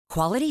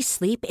Quality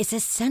sleep is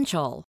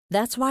essential.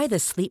 That's why the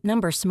Sleep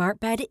Number Smart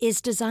Bed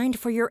is designed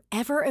for your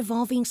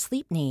ever-evolving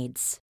sleep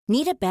needs.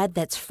 Need a bed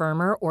that's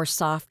firmer or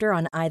softer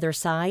on either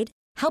side?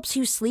 Helps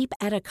you sleep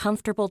at a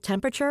comfortable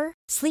temperature?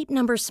 Sleep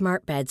Number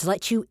Smart Beds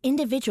let you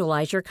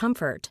individualize your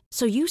comfort,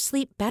 so you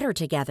sleep better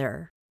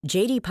together.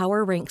 J.D.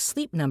 Power ranks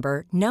Sleep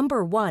Number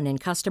number 1 in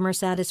customer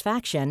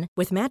satisfaction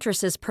with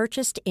mattresses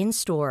purchased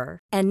in-store.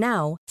 And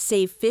now,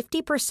 save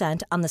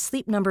 50% on the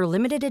Sleep Number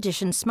Limited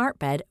Edition Smart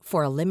Bed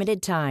for a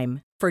limited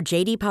time. For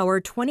J.D. Power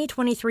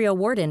 2023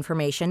 award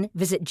information,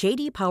 visit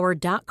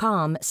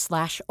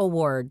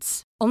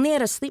jdpower.com/awards. Only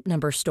at a Sleep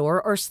Number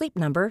store or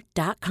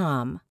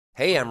sleepnumber.com.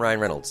 Hey, I'm Ryan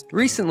Reynolds.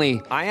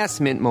 Recently, I asked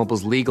Mint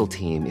Mobile's legal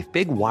team if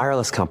big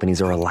wireless companies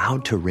are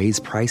allowed to raise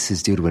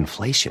prices due to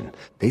inflation.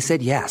 They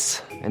said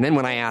yes. And then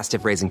when I asked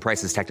if raising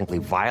prices technically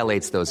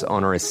violates those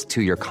onerous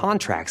 2-year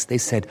contracts, they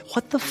said,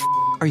 "What the f***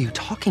 are you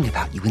talking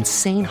about, you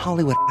insane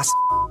Hollywood ass?"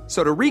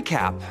 So to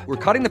recap, we're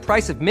cutting the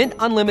price of Mint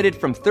Unlimited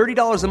from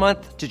 $30 a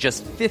month to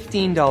just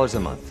 $15 a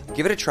month.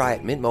 Give it a try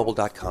at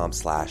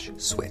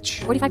mintmobile.com/switch.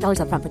 $45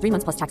 up front for 3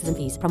 months plus taxes and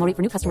fees. Promo rate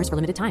for new customers for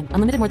limited time.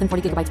 Unlimited more than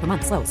 40 gigabytes per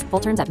month. Slows full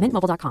terms at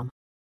mintmobile.com.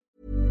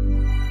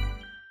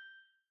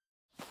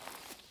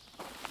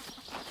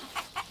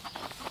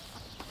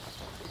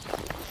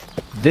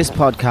 This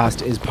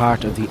podcast is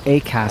part of the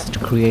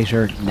Acast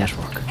Creator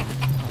Network.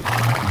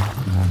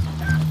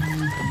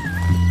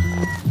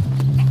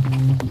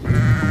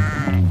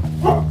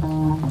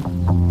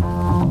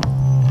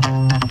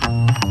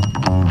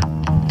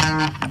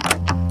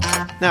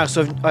 Now,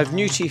 so I've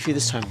new tea for you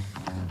this time.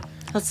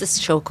 What's this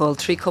show called?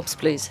 3 cups,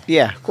 please.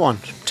 Yeah, go on.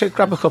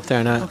 Grab a cup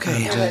there now.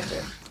 Okay. And,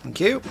 Thank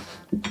you.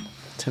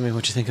 tell me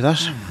what you think of that.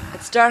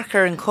 It's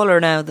darker in colour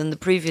now than the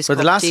previous Well,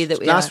 cup the last, tea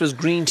that we last had. was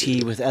green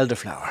tea with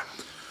elderflower.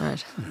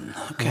 Right.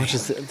 Okay. What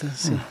is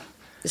this?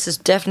 This has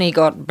definitely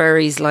got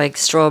berries like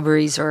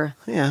strawberries or...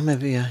 Yeah,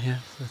 maybe, yeah.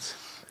 That's...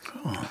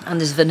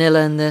 And there's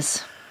vanilla in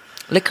this.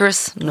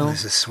 Licorice? No. Oh,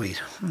 this is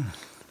sweet.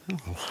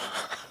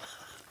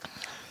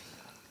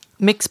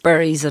 Mixed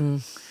berries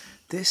and...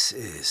 This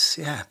is,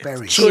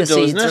 berries. Chia good though,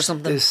 seeds isn't or it?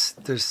 something.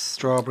 There's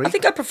strawberry. I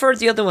think I preferred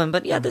the other one,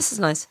 but yeah, this is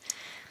nice.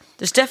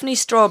 There's definitely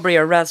strawberry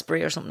or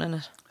raspberry or something in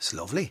it. It's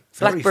lovely.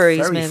 Blackberries,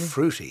 very maybe.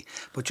 fruity,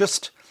 but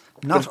just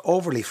not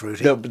overly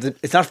fruity. No, but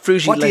it's not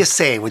fruity. What do like... you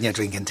say when you're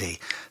drinking tea?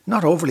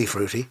 Not overly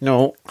fruity.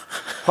 No.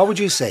 What would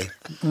you say?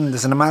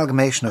 There's an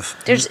amalgamation of...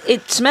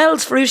 It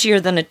smells fruitier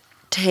than it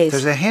tastes.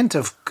 There's a hint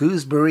of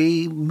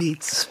gooseberry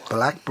meets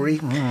blackberry.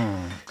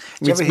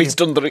 Meets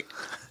Dundee.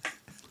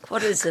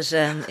 What is it?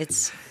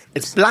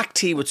 It's black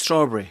tea with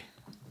strawberry.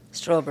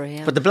 Strawberry,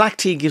 yeah. But the black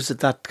tea gives it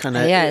that kind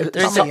of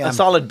there's a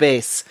solid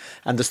base,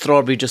 and the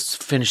strawberry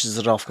just finishes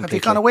it off completely.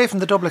 Have you gone away from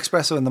the double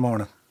espresso in the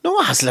morning? No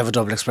one has to have a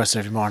double espresso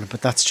every morning,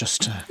 but that's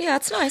just... Yeah,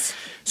 it's nice.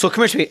 So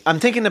come here to me. I'm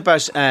thinking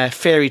about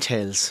fairy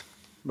tales,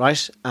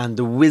 right? And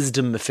the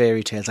wisdom of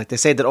fairy tales. Like they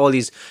say that all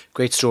these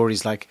great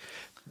stories like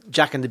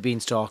Jack and the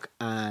Beanstalk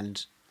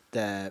and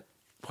what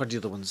are the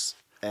other ones?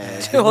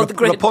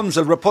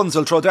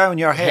 Rapunzel, throw down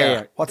your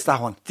hair. What's that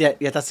one? Yeah,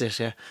 that's it,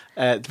 yeah.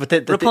 But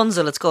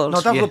Rapunzel, it's called.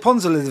 No,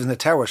 Rapunzel is in the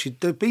tower.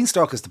 The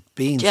Beanstalk is the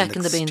beans. Jack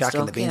and the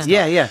Beanstalk.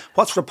 Yeah.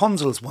 What's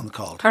Rapunzel's one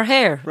called? Her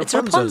hair. It's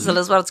Rapunzel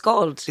is what it's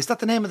called. Is that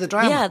the name of the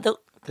drama? Yeah,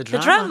 the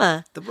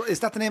drama. Is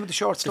that the name of the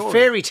short story? The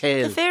fairy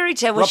tale. The fairy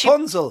tale.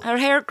 Rapunzel. Her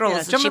hair grows.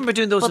 Yeah, do you remember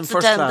doing those in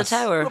first down class? The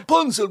tower.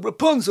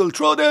 Rapunzel,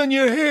 throw down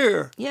your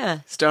hair. Yeah.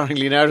 Starring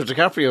Leonardo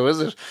DiCaprio,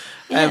 is it?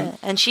 Yeah,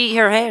 and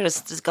her hair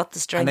has got the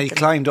strength. And he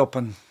climbed up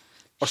and...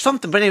 Or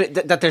something, but anyway,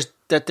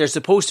 that they're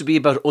supposed to be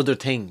about other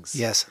things.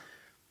 Yes.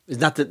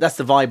 That's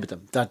the vibe of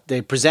them. That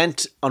they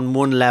present on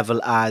one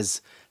level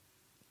as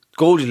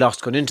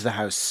Goldilocks going into the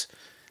house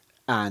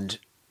and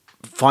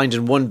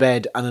finding one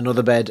bed and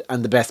another bed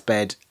and the best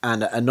bed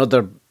and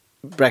another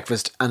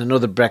breakfast and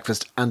another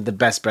breakfast and the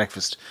best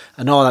breakfast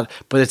and all that.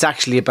 But it's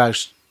actually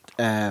about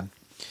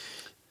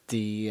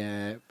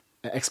the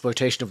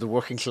exploitation of the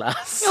working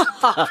class.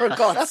 For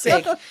God's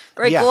sake.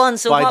 Right, go on.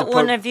 So what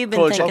one have you been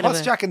thinking about?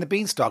 What's Jack and the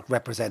Beanstalk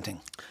representing?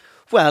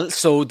 Well,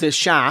 so the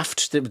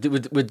shaft,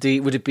 would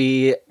it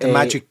be... The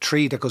magic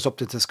tree that goes up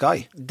to the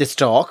sky. The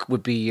stalk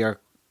would be your...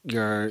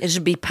 It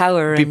should be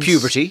power and...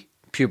 puberty.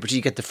 Puberty,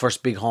 you get the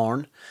first big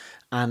horn.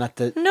 And at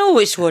the... No,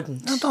 it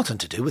wouldn't. No, nothing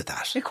to do with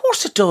that. Of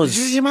course it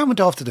does. Your man went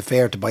off to the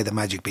fair to buy the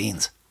magic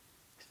beans.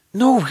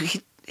 No,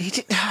 he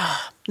didn't.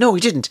 No,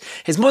 he didn't.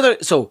 The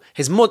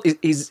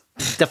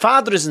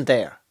father isn't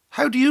there.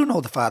 How do you know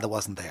the father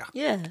wasn't there?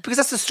 Yeah. Because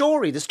that's the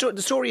story. The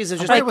story is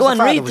just... Right, go on,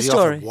 read the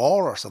story. Was he off at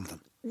war or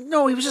something?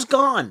 No, he was just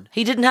gone.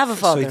 He didn't have a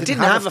father. So he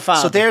didn't have a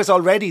father. So there's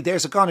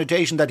a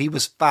connotation that he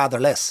was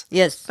fatherless.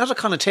 Yes. Not a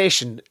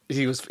connotation.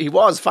 He was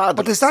fatherless.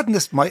 But is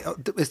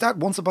that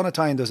Once Upon a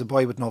Time there's a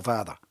boy with no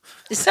father?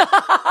 Is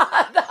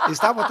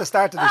that what the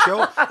start of the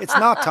show? It's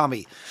not,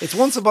 Tommy. It's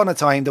Once Upon a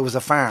Time there was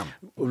a farm.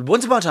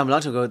 Once upon a time, a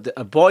long time ago,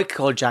 a boy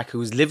called Jack who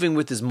was living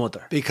with his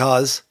mother.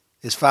 Because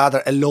his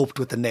father eloped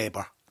with the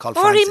neighbour called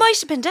Or Francie. he might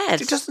have been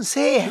dead. It doesn't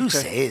say. Who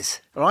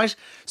says? Right?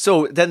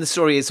 So then the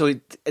story is,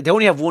 they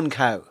only have one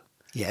cow.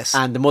 Yes.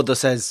 And the mother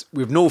says,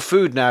 we've no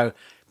food now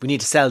we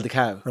need to sell the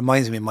cow.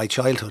 Reminds me of my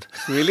childhood.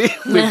 Really?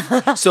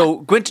 So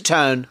go into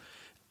town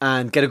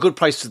and get a good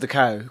price for the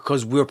cow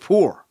because we're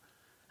poor.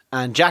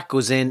 And Jack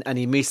goes in and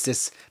he meets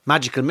this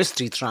magical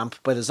mystery tramp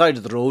by the side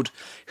of the road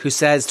who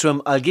says to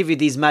him, I'll give you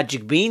these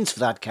magic beans for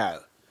that cow.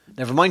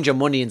 Never mind your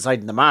money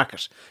inside in the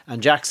market.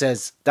 And Jack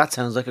says, that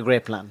sounds like a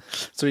great plan.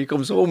 So he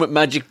comes home with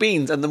magic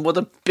beans and the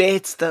mother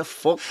baits the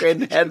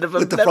fucking head of him.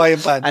 With the frying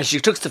pan. And she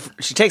takes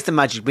the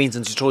magic beans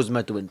and she throws them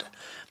out the window.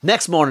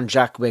 Next morning,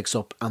 Jack wakes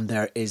up and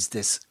there is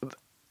this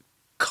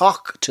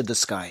cock to the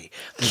sky.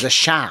 There's a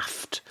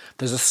shaft.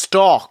 There's a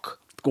stalk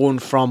going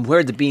from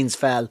where the beans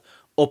fell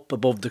up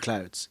above the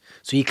clouds.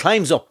 So he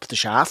climbs up the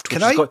shaft.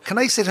 Can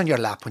I sit on your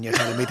lap when you're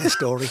telling me this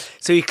story?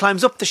 So he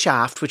climbs up the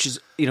shaft, which is,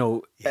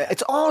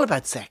 it's all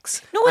about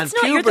sex. No, it's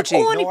not. Puberty.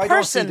 You're the only No, I don't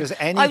person think there's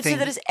I would say anything-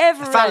 that has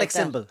ever read Phallic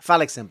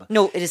that. symbol.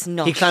 No, it is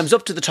not. He climbs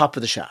up to the top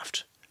of the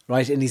shaft,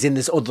 right? And he's in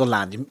this other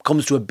land. He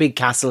comes to a big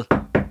castle.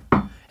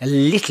 A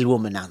little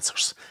woman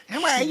answers.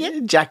 How are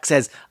you? Jack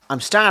says,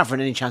 I'm starving.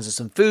 Any chance of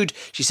some food?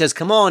 She says,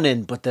 come on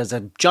in. But there's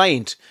a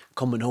giant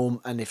coming home.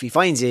 And if he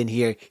finds you in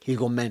here, he'll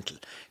go mental.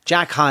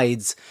 Jack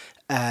hides,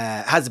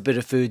 has a bit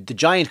of food. The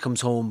giant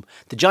comes home.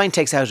 The giant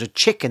takes out a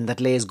chicken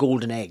that lays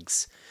golden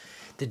eggs.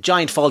 The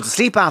giant falls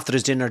asleep after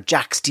his dinner.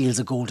 Jack steals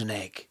a golden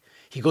egg.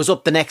 He goes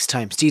up the next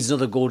time, steals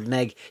another golden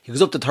egg. He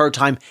goes up the third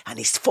time and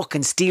he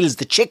fucking steals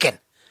the chicken.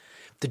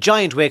 The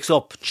giant wakes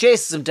up,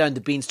 chases him down the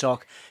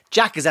beanstalk.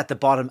 Jack is at the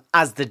bottom.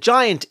 As the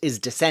giant is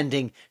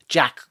descending,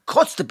 Jack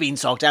cuts the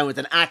beanstalk down with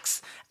an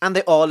axe and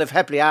they all live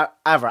happily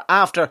ever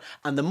after.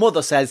 And the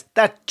mother says,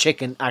 that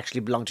chicken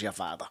actually belonged to your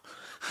father.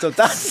 So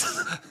that's...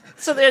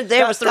 So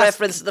there was the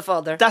reference to the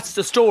father. That's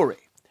the story.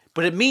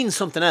 But it means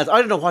something else. I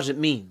don't know what it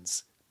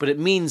means, but it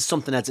means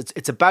something else.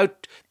 It's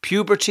about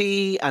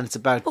puberty and it's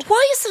about... But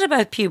why is it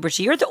about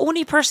puberty? You're the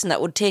only person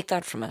that would take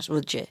that from it,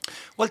 would you?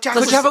 Well, Jack,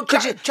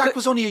 Jack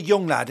was only a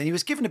young lad and he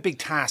was given a big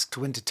task to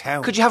go into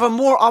town. Could you have a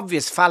more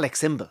obvious phallic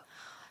symbol?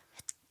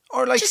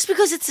 Or like, Just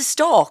because it's a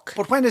stalk.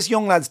 but when is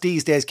young lads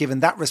these days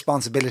given that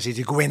responsibility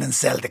to go in and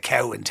sell the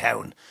cow in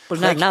town? Well,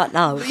 not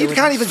now. You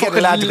can't even get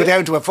a lad to go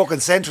down to a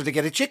fucking centre to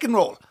get a chicken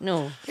roll.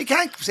 No. You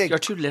can't say... You're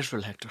too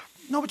literal, Hector.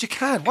 No, but you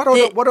can't.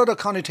 What other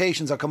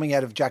connotations are coming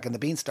out of Jack and the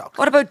Beanstalk?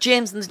 What about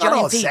James and the Not all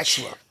Giant Peach?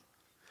 sexual.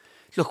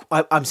 Look,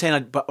 I'm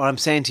saying, but what I'm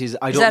saying to you is,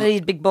 I Is don't. that he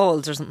had big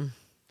balls or something?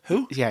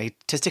 Who? Yeah,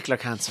 testicular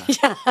cancer.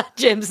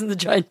 James and the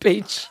Giant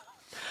Peach.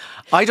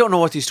 I don't know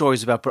what these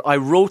stories are about, but I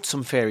wrote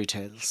some fairy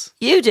tales.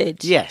 You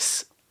did?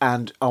 Yes,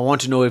 and I want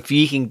to know if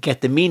you can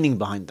get the meaning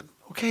behind them.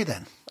 Okay,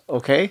 then.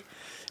 Okay.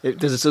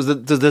 These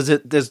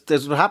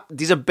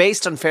are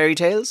based on fairy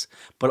tales,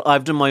 but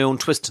I've done my own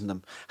twist in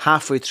them.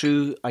 Halfway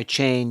through, I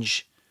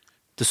change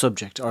the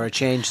subject, or I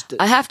change.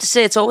 I have to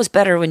say, it's always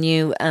better when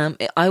you.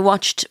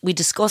 We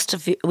discussed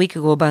a week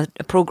ago about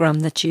a program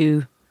that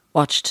you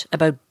watched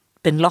about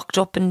being locked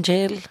up in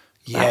jail.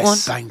 That one.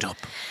 Yes, banged up.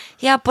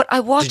 Yeah, but I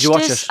watched Did you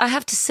watch it. it? I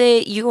have to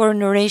say, your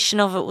narration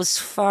of it was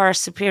far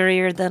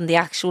superior than the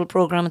actual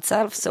program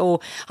itself. So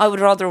I would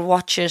rather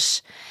watch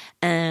it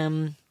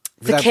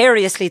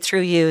vicariously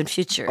through you in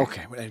future.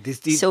 Okay. Well, this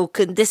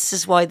This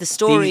is why the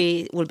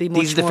story will be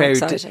much more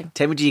exciting.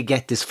 Tell me, do you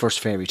get this first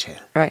fairy tale?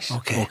 Right.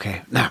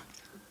 Okay. Now,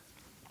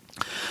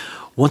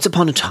 once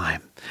upon a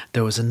time,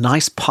 there was a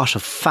nice pot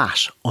of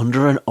fat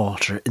under an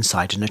altar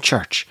inside in a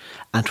church,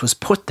 and it was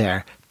put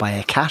there by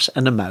a cat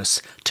and a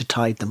mouse to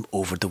tide them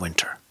over the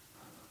winter.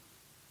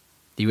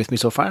 Are you with me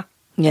so far?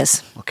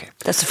 Yes. Okay.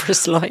 That's the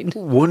first line.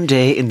 One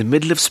day in the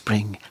middle of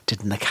spring,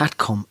 didn't the cat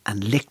come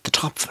and lick the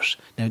top of it?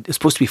 Now, it's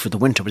supposed to be for the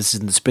winter, but this is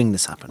in the spring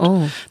this happened.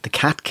 Oh. The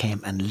cat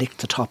came and licked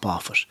the top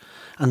off it,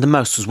 and the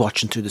mouse was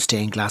watching through the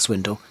stained glass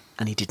window,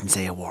 and he didn't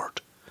say a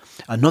word.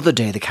 Another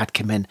day, the cat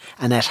came in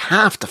and ate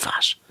half the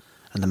fat,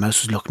 and the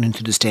mouse was looking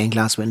into the stained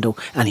glass window,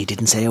 and he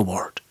didn't say a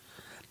word.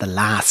 The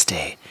last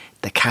day,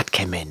 the cat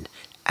came in,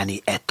 and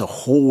he ate the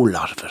whole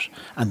lot of it,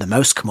 and the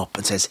mouse come up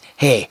and says,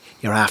 "Hey,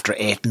 you're after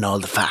eating all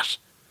the fat."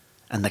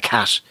 And the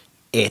cat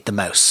ate the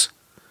mouse.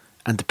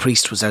 And the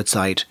priest was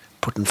outside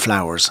putting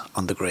flowers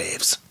on the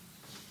graves.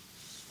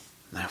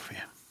 Now for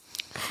you.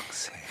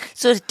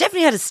 So it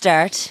definitely had a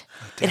start.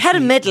 It had a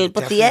middle,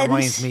 but the end.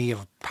 reminds me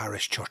of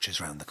parish churches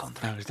around the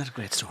country. Now, isn't that a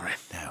great story?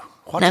 Now,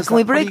 Now, can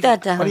we break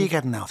that down? What are you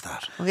getting off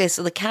that? Okay,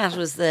 so the cat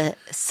was the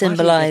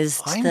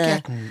symbolised I'm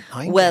the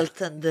getting-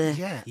 wealth and the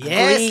Yes,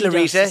 greed of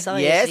Larita,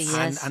 society,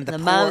 yes. And the the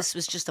poor- mouse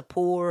was just a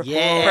poor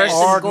Yes. person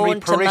Ordinary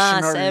going to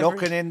mass, parishioner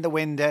looking in the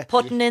window.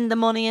 putting in the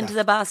money into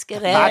the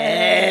basket.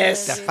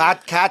 Yes. The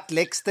fat cat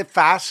licks the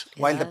fat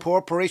while the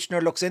poor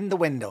parishioner looks in the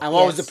window. And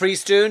what was Yes. the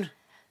priest doing?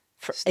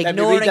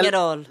 Ignoring it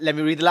all. Let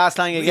me read the last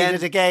line again.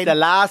 it again. The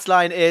last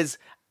line is,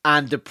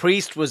 and the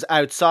priest was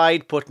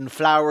outside putting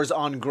flowers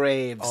on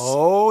graves.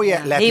 Oh,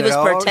 yeah. letting He it was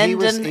all-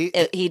 pretending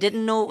he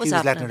didn't know what was He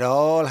was letting happening. it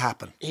all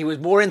happen. He was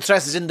more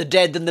interested in the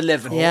dead than the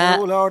living. Yeah.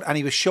 Oh, Lord. And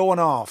he was showing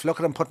off. Look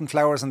at him putting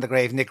flowers on the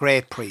grave. And the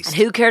great priest. And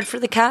who cared for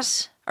the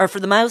cat? Or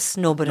for the mouse?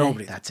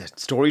 Nobody. That's it.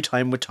 Story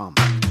time with Tom.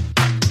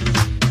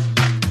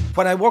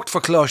 When I worked for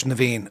Closh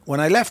Naveen,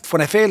 when I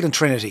failed in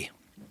Trinity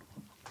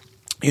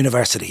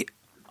University,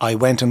 I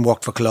went and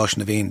worked for Coláiste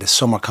na Bhíon, the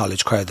summer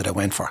college crowd that I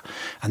went for.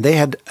 And they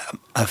had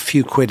a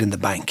few quid in the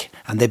bank.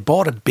 And they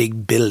bought a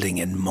big building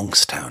in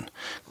Monkstown,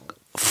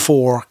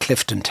 4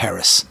 Clifton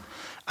Terrace.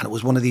 And it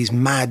was one of these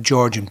mad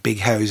Georgian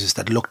big houses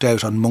that looked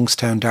out on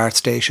Monkstown Dart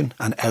Station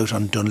and out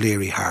on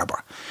Dunleary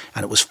Harbour.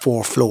 And it was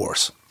 4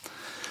 floors.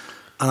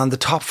 And on the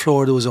top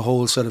floor, there was a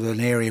whole sort of an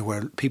area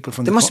where people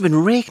from They must have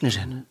been raking it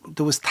in.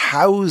 There was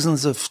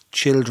thousands of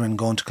children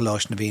going to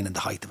Coláiste na Bhíon in the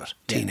height of it,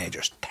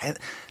 teenagers.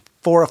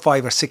 4 or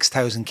 5 or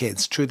 6,000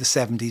 kids through the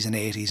 70s and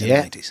 80s and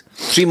 90s.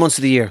 3 months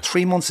of the year.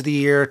 3 months of the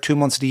year, 2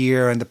 months of the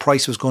year, and the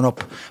price was going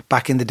up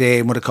back in the day.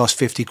 It would have cost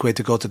 50 quid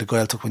to go to the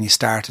Gaeltacht when you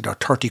started, or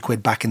 30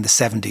 quid back in the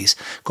 70s,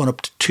 going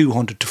up to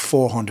 200 to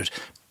 400.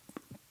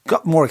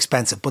 Got more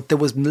expensive, but there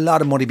was a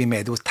lot of money being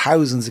made. There was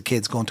thousands of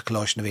kids going to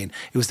Coláiste na Bhíon.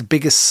 It was the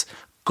biggest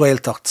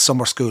Gaeltacht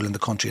summer school in the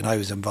country, and I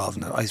was involved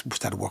in it. I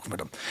started working with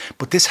them.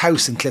 But this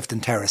house in Clifton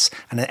Terrace,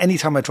 and any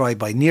time I drive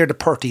by, near the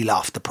Purty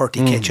loft, the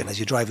Purty kitchen, as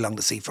you drive along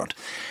the seafront,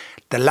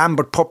 the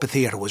Lambert Puppet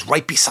Theatre was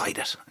right beside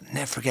it.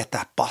 Never forget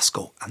that,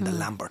 Bosco and the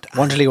Lambert.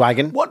 Wonderly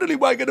Wagon. Wonderly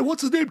Wagon, and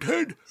what's his name,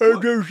 Ted?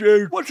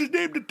 What's his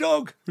name, the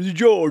dog? Was it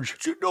George?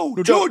 No,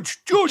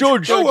 George.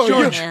 George.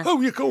 How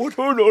are you going?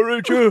 All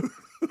right, yeah.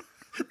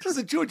 There's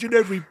a judge in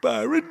every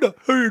bar, isn't there?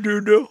 How you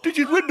doing now? Did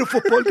you win the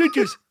football, did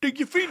you? Did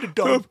you feed the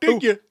dog,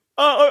 did you?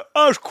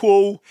 Ask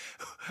Quo.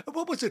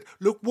 What was it?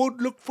 Look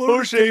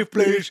for a safe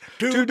place.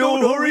 2,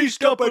 don't hurry,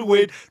 stop and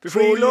wait.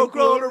 3, look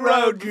all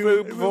around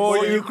you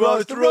before you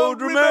cross the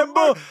road.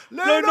 Remember,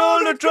 let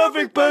all the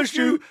traffic pass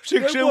you.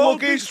 6 and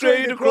walking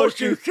straight across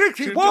you. 6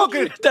 is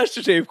walking. That's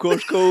the safe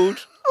course code.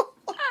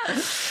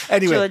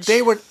 Anyway, Judge.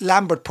 they were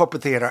Lambert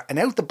Puppet Theatre, and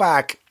out the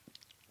back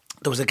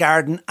there was a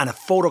garden and a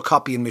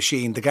photocopying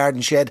machine, the garden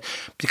shed.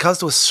 Because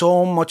there was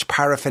so much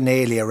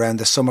paraphernalia around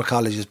the summer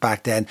colleges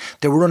back then,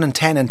 they were running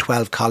 10 and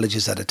 12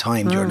 colleges at a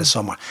time during the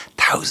summer.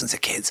 Thousands of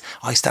kids.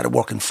 I started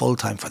working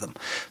full-time for them.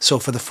 So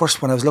for the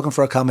first one, I was looking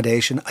for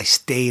accommodation. I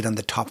stayed on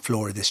the top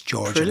floor of this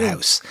Georgian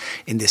house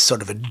in this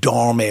sort of a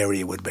dorm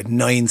area with about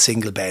 9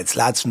 single beds.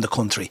 Lads from the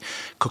country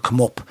could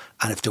come up,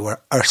 and if they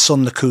were our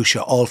son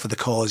Nakusha, all for the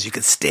cause, you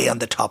could stay on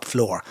the top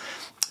floor.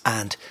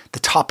 And the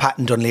Top Hat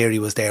in Dunleary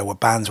was there where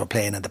bands were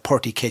playing, and the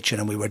Purty Kitchen,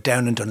 and we were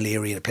down in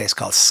Dunleary in a place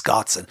called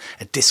Scott's, and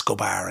a disco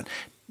bar, and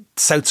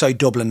Southside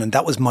Dublin, and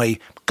that was my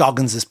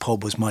Goggins's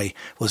pub was my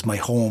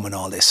home and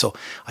all this. So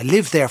I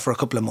lived there for a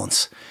couple of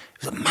months.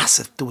 It was a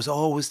massive. There was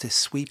always this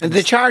sweep. And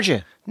they charge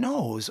you?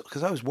 No, it was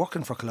because I was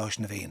working for Coláiste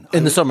na Bhíon.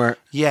 In the summer?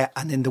 Yeah,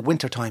 and in the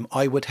winter time,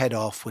 I would head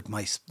off with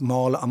my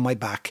small on my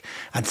back,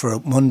 and for a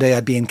Monday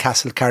I'd be in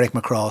Castle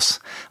Carrickmacross,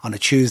 on a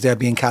Tuesday I'd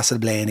be in Castle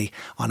Blaney,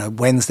 on a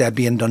Wednesday I'd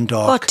be in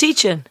Dundalk. What,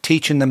 teaching?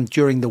 Teaching them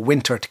during the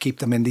winter to keep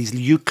them in these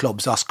youth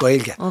clubs,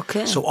 Osgoilge.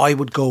 Okay. So I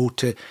would go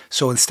to,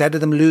 so instead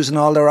of them losing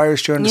all their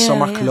Irish during the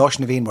summer, yeah. Coláiste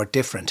na Bhíon were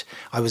different.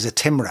 I was a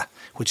Timra,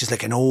 which is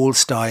like an old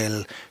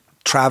style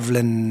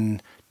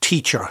travelling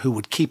teacher who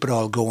would keep it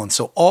all going.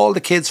 So all the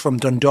kids from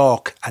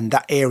Dundalk and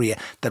that area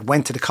that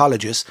went to the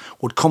colleges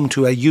would come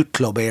to a youth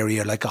club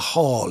area, like a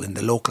hall in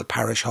the local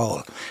parish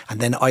hall. And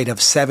then I'd have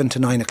 7 to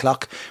 9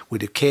 o'clock.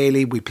 We'd have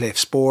Cayley, we'd play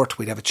sport,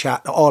 we'd have a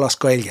chat, all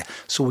Osgoilge.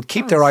 So we'd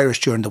keep their Irish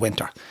during the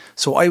winter.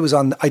 So I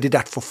did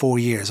that for 4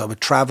 years. I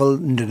would travel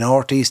in the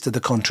northeast of the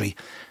country,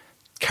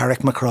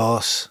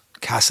 Carrickmacross,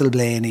 Castle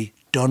Blaney,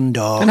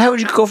 Dundalk. And how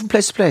would you go from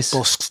place to place?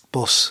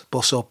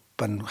 Bus up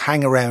and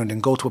hang around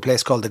and go to a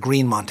place called the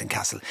Greenmont in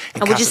Castle.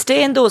 And would you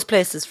stay in those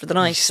places for the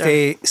night?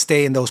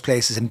 Stay in those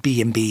places in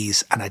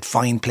B&Bs, and I'd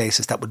find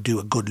places that would do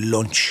a good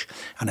lunch,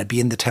 and I'd be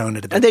in the town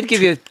at about. And they'd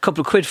give you a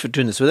couple of quid for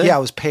doing this, would they? Yeah, I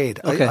was paid.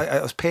 Okay.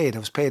 I was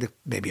paid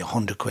maybe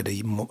 100 quid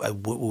a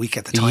week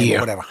at the time, year.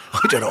 or whatever.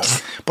 I don't know.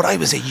 But I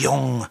was a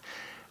young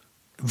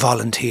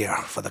volunteer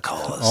for the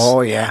cause.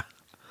 Oh, yeah.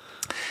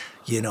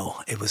 You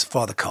know, it was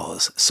for the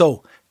cause.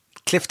 So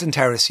Clifton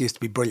Terrace used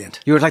to be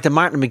brilliant. You were like the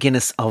Martin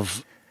McGuinness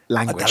of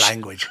language. The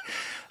language.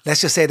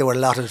 Let's just say there were a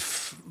lot of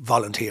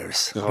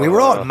volunteers. We were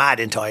all mad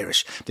into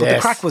Irish. But the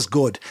crack was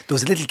good. There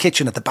was a little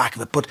kitchen at the back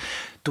of it, but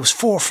there was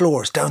 4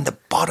 floors. Down the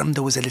bottom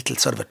there was a little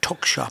sort of a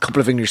tuck shop. A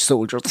couple of English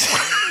soldiers.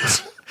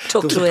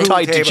 Tucked away.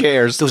 Tied to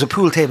chairs. There was a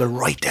pool table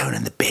right down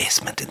in the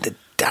basement, in the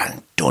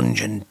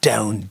dungeon,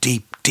 down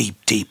deep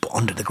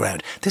under the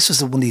ground. This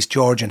was one of these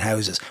Georgian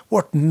houses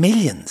worth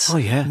millions. Oh,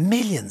 yeah.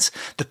 Millions.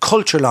 The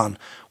Culture Lawn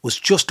was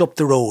just up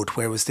the road,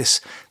 where was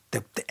this...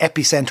 The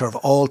epicentre of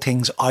all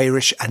things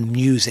Irish and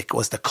music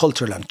was the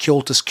Culture Lawn.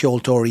 Kyotis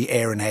Kyotori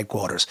Éireann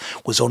headquarters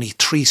was only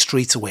 3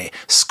 streets away.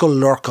 Scull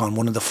Lurcon,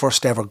 one of the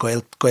first ever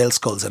Gael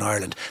skulls in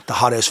Ireland, the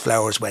Hothouse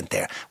Flowers went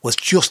there, was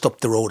just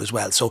up the road as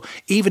well. So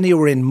even you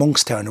were in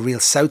Monkstown, a real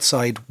south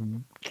side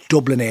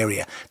Dublin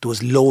area, there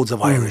was loads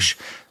of Irish.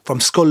 From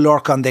Scull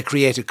Lurcon they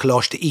created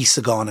Coláiste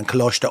Isagon and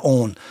Coláiste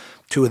Own,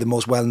 2 of the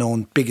most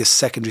well-known, biggest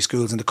secondary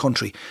schools in the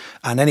country.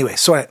 And anyway,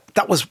 so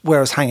that was where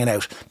I was hanging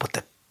out.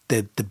 But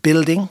the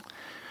building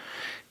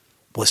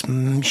was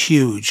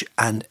huge,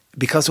 and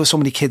because there were so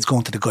many kids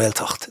going to the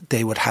Gaeltacht,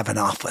 they would have an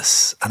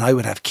office, and I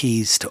would have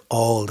keys to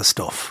all the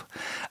stuff.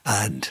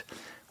 And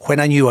when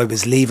I knew I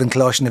was leaving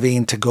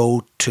Closh-na-Veen to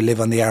go to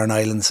live on the Aran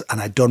Islands,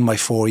 and I'd done my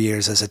 4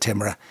 years as a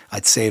timmerer,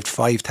 I'd saved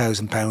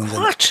 £5,000.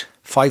 What?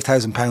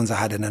 £5,000 I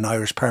had in an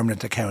Irish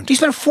permanent account. You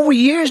spent 4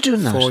 years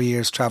doing that? 4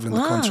 years travelling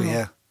the country,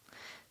 yeah.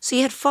 So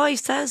you had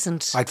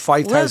 5,000. I had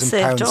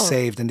 £5,000 well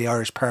saved in the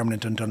Irish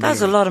permanent in Dundee.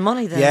 That's a lot of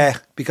money then. Yeah,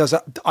 because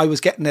I was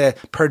getting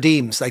per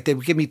diems. Like they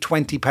would give me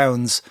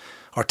 £20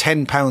 or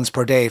 £10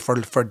 per day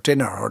for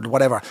dinner or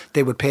whatever.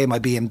 They would pay my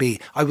B&B.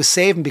 I was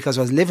saving because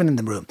I was living in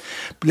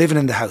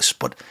the house.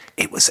 But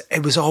it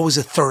was always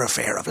a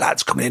thoroughfare of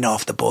lads coming in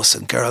off the bus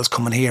and girls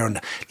coming here.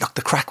 And look,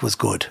 the crack was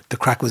good. The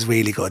crack was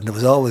really good. And it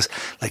was always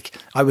like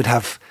I would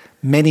have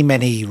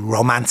many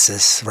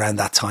romances around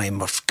that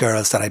time of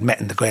girls that I'd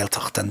met in the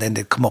Gaeltacht, and then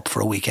they'd come up for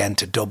a weekend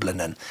to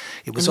Dublin, and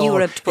it was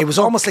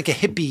almost like a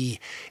hippie.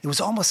 It was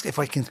almost, if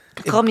I can,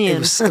 commune.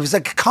 It was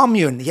like a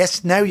commune.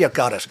 Yes, now you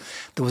got it.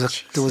 There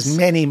was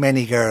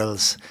many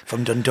girls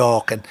from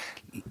Dundalk, and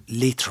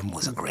Leitrim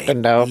was a great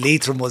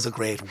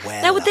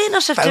well. Now would they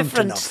not have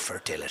different of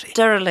fertility?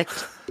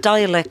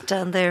 Dialect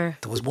down there?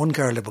 There was one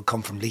girl that would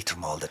come from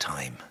Leitrim all the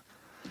time,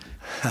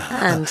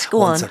 and go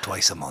once on. or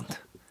twice a month.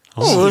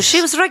 Oh,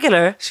 she was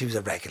regular. She was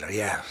a regular,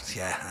 yeah,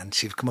 and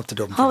she'd come up to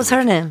Dublin. What was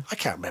her name? I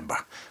can't remember.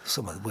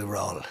 We were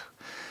all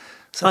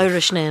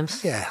Irish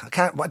names. Yeah,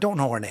 I don't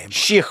know her name.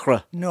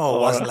 Sheikhra. No,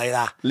 it wasn't like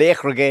that.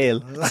 Leachra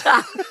Gale.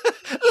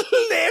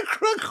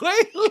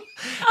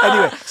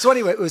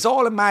 Anyway, it was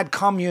all a mad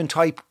commune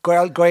type.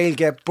 Gael,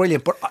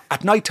 brilliant. But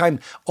at night time,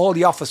 all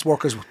the office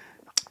workers.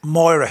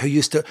 Moira, who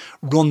used to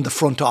run the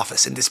front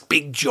office in this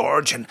big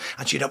George, and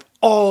she'd have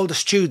all the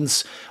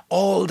students,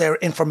 all their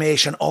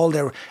information, all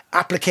their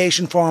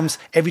application forms.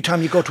 Every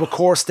time you go to a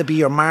course, there'd be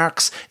your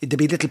marks, there'd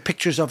be little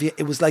pictures of you.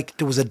 It was like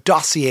there was a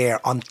dossier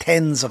on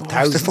tens of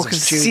thousands of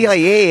students.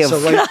 CIA.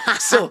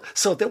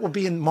 So that would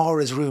be in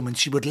Moira's room, and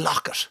she would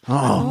lock it.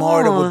 And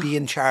Moira would be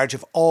in charge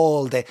of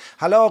all the,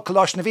 hello,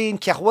 Closh-na-Veen,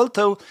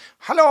 Ciachwilto.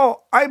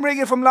 Hello, I'm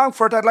ringing from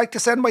Longford. I'd like to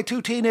send my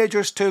 2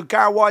 teenagers to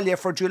Garwalya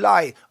for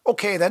July.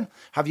 Okay then.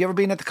 Have you ever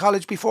been at the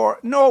college before?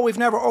 No, we've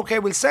never. Okay,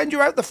 we'll send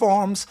you out the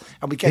forms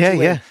and we get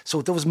you in.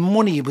 So there was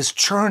money. It was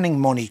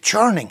churning.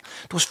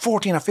 There was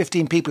 14 or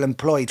 15 people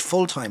employed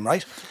full time,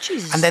 right?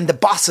 Jesus. And then the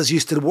bosses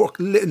used to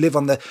live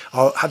on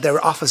or have their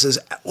offices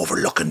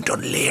overlooking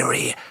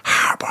Dunleary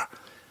Harbour,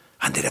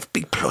 and they'd have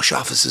big plush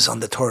offices on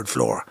the 3rd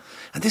floor.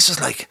 And this is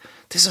like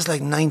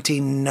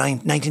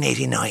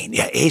 1989,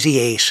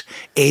 88,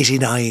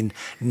 89,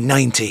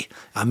 90.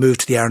 I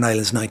moved to the Aran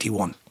Islands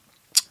 91.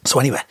 So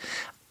anyway,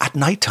 at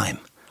night time,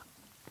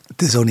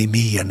 there's only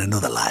me and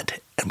another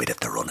lad, and we'd have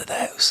to run at the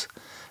house.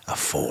 A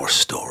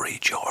 4-story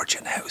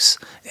Georgian house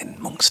in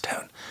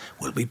Monkstown.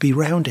 Well, we'd be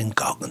round in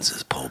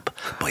Goggins's pub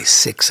by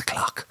 6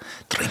 o'clock,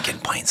 drinking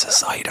pints of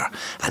cider,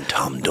 and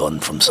Tom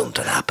Dunn from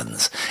Something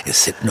Happens is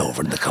sitting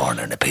over in the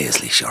corner in a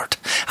paisley shirt,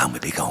 and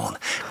we'd be going,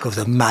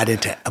 goes mad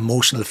into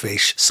Emotional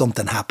Fish,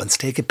 Something Happens,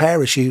 take a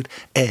parachute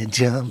and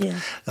jump. Yeah.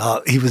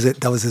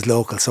 That was his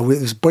local, so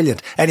it was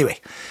brilliant. Anyway,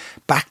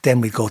 back then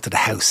we'd go to the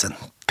house and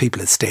people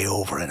would stay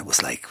over, and it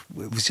was like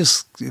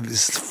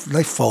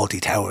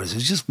Fawlty Towers. It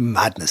was just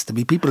madness. There'd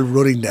be people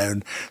running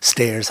down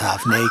stairs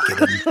half naked,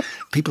 and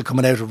people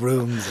coming out of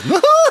rooms.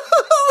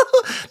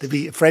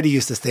 And Freddie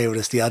used to stay with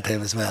us the odd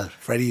time as well.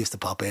 Freddie used to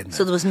pop in.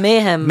 So there was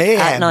mayhem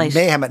at night.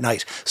 Mayhem at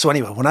night. So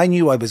anyway, when I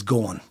knew I was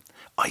going,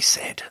 I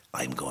said,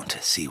 I'm going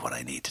to see what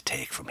I need to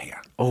take from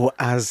here. Oh,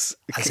 as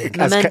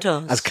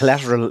mementos.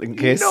 Collateral in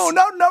case? No,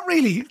 not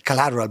really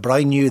collateral, but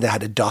I knew they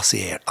had a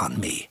dossier on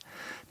me,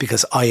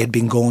 because I had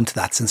been going to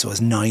that since I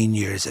was 9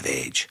 years of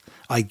age.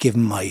 I'd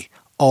given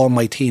all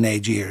my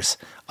teenage years,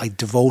 I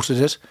devoted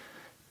it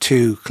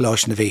to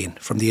Closh-na-Veen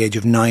from the age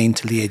of 9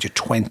 till the age of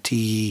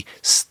 20,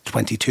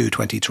 22,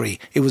 23.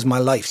 It was my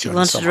life during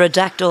the summer. You wanted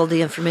to redact all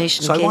the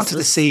information. So I wanted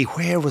to see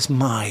where was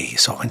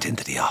so I went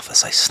into the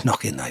office. I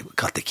snuck in, I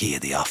got the key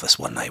of the office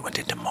one night, went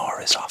into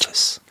Maura's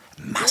office.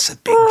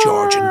 Massive big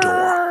Georgian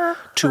door,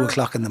 2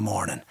 o'clock in the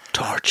morning.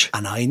 Torch.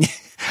 And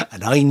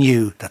I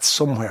knew that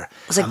somewhere...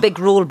 It was like big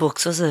roll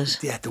books, was it?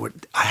 Yeah,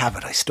 I have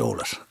it, I stole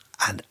it.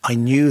 And I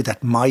knew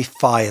that my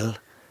file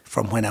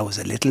from when I was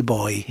a little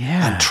boy,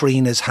 and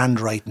Trina's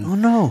handwriting. Oh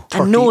no.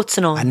 And notes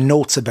and all. And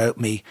notes about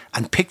me,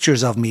 and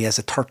pictures of me as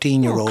a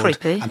 13-year-old.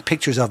 Creepy. And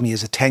pictures of me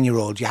as a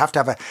 10-year-old. You have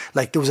to have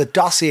there was a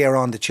dossier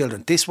on the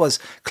children.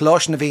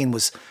 Closh-na-Veen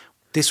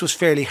this was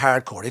fairly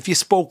hardcore. If you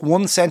spoke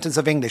one sentence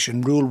of English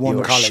in Rule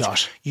 1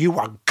 college, you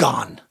were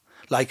gone.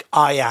 Like,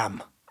 I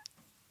am.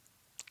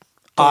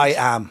 I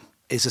am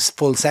is a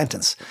full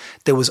sentence.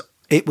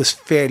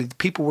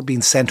 People were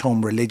being sent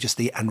home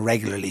religiously and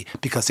regularly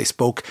because they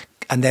spoke.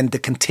 And then the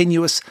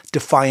continuous,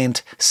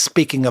 defiant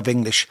speaking of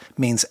English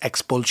means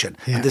expulsion.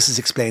 Yeah. And this is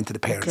explained to the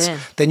parents. Okay.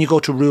 Then you go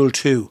to Rule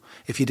 2.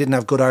 If you didn't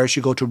have good Irish,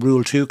 you go to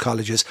Rule 2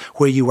 colleges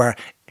where you are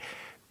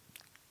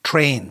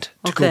trained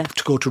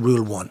to go to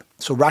Rule 1.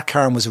 So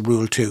Rathcarn was a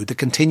Rule 2. The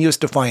continuous,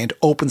 defiant,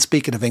 open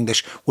speaking of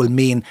English will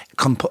mean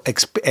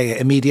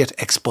immediate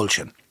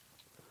expulsion.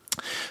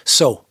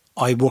 So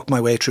I worked my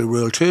way through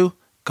Rule 2.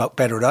 got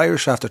better at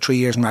Irish after 3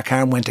 years in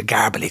Rathcarn, went to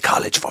Garbally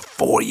College for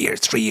 4 years,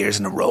 3 years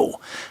in a row.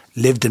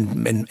 Lived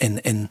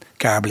in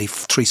Garbally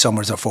 3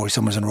 summers or 4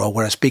 summers in a row,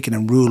 where I was speaking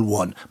in Rule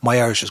 1.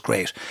 My Irish was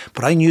great.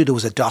 But I knew there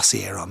was a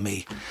dossier on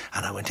me,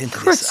 and I went into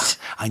this.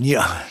 I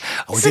knew.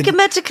 It's like a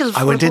medical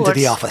I went into report.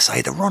 the office. I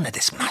had a run of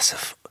this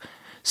massive,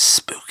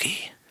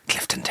 spooky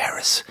Clifton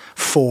Terrace,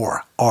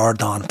 4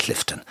 Ardon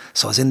Clifton.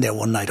 So I was in there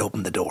one night,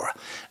 opened the door,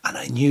 and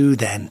I knew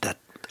then that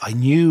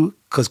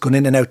because going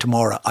in and out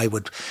tomorrow, I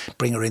would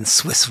bring her in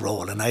Swiss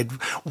roll, and I'd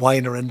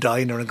wine her and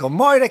dine her and go,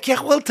 Moira,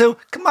 ciach will to,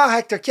 come on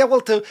Hector, ciach will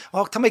to,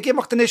 oh, ta me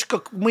gimach den ish go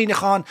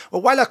mwynach or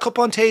while I cup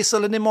on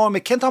tasel and more, me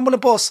kent on a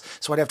bus.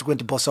 So I'd have to go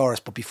into bus hours,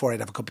 but before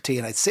I'd have a cup of tea,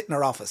 and I'd sit in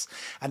her office,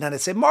 and then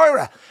I'd say,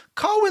 Moira,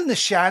 call in the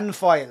Shan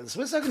files.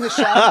 What's that in the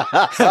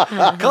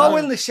Shan? Call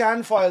in the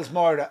Shan files,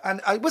 Moira.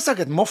 And what's that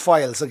in muff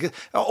files?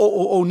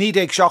 Oh, need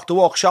egg shock to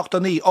walk, shock to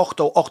knee,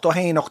 octo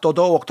hain, octo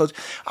do, octo.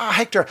 Ah,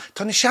 Hector,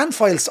 ton the Shan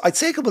files, I'd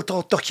say about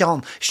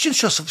to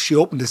she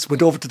opened this,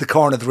 went over to the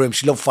corner of the room.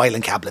 She loved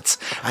filing cabinets,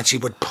 and she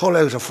would pull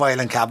out a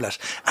filing cabinet,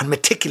 and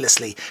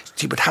meticulously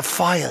she would have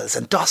files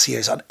and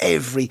dossiers on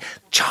every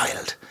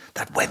child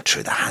that went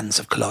through the hands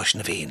of Colosh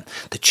Naveen,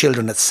 the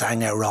children that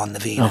sang out Ron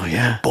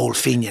Naveen, Bold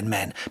Fenian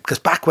men. Because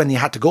back when you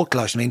had to go to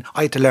Colosh Naveen,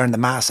 I had to learn the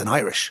Mass in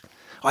Irish.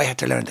 I had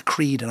to learn the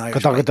Creed in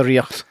Irish.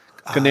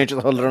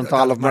 Gnéidir thuillir an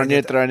talamh mar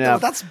nítar No,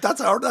 that's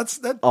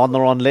that.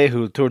 Annar an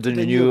léthúil túir den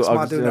nniu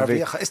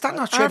Is that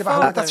not shade of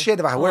a That's shade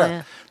of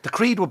a The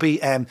Creed would be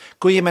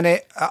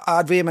Guimane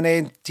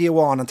Advimane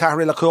Diwan and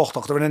Tahrila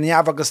Kochtach, there in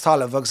Yavagas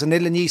Talav, Ox an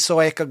Illini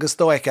Soeka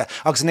Gustoeka,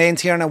 Ox an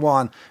Tierna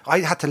Wan. I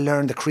had to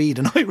learn the Creed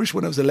in Irish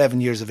when I was 11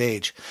 years of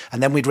age.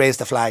 And then we'd raise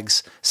the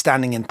flags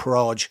standing in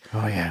Parage.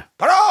 Oh yeah.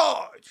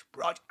 Parage,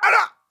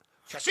 Anna,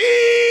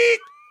 Shasit!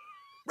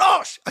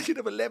 Rosh! I should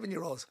have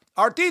 11-year-olds.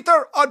 Our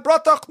Dieter on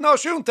Brotach no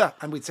Shunta.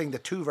 And we'd sing the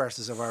 2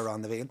 verses of our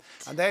on the vein.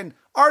 And then,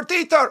 Our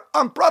Dieter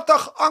on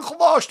Brotach on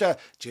Chloshta.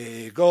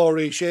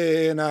 Jigori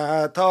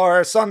Shina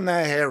Tar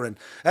Sunna Heron.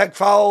 Eg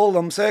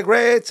Foulum Se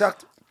Great.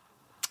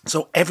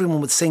 So everyone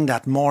would sing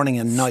that morning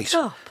and night.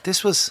 Stop.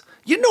 This was,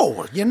 you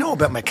know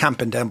about my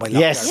camping down by Lough.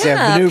 Yes, Yeah,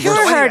 manoeuvres. pure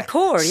So anyway-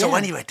 hardcore, yeah. So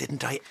anyway,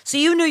 didn't I? So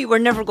you knew you were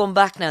never going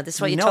back now. This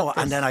is why you took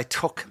this. And then I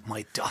took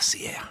my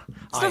dossier.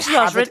 I not a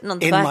lot have it written on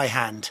the in back. my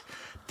hand.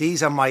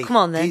 These are my. Come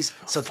on, then.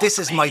 This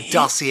is my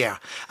dossier,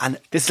 and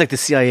This is like the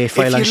CIA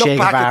file on if you Che look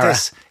back at Guevara.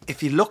 this,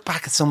 if you look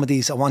back at some of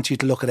these, I want you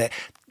to look at it.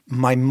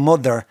 My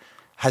mother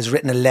has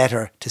written a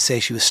letter to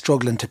say she was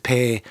struggling to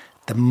pay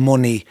the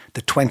money,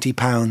 the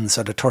 £20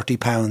 or the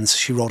 £30.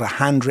 She wrote a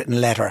handwritten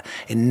letter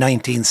in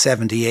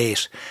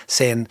 1978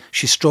 saying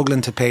she's struggling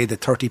to pay the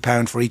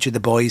 £30 for each of the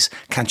boys.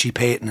 Can she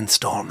pay it in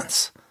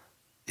instalments?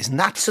 Isn't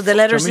that So the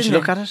letters Do you in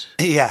want me to look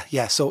at it?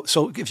 Yeah. So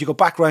if you go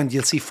back round,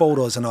 you'll see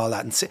photos and all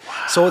that. And so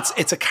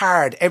it's a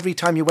card. Every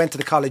time you went to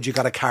the college, you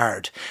got a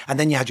card, and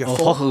then you had your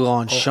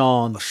Thuchagáin,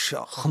 Sean,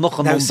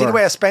 Chnocha Now see the number.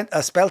 way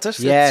I spelt it?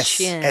 Yes.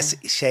 Yeah.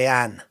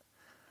 Shean.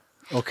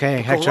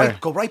 Okay, Hector.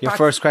 Go right your back.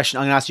 first question.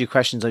 I'm going to ask you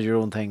questions on your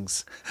own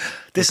things.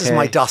 This is Okay.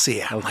 my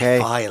dossier, Okay.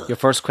 my file. Your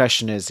first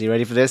question is: are you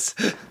ready for this?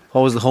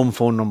 What was the home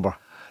phone number?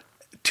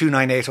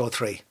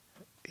 29803.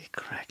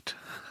 Correct.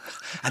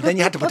 And then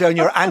you had to put down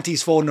your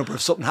auntie's phone number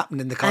if something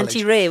happened in the college.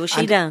 Auntie Ray, was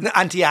she down?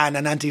 Auntie Anne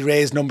and Auntie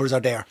Ray's numbers are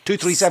there.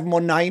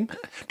 23719,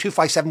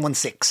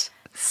 25716.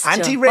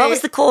 Auntie Ray. What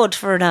was the code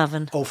for an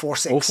Avon?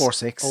 046.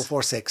 046.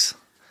 046.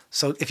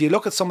 So if you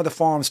look at some of the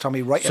forms,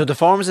 Tommy, right. So the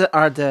forms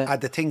are the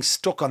had the things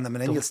stuck on them,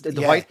 and then you'll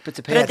the white bits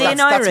of paper. But are they in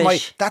that's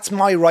Irish? That's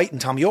my writing,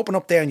 Tom. You open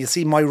up there and you'll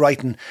see my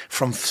writing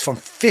from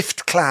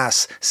 5th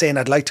class saying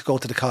I'd like to go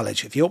to the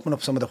college. If you open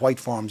up some of the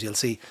white forms, you'll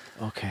see.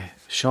 Okay,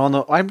 Sean.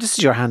 This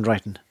is your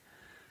handwriting.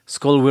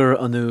 Skulwir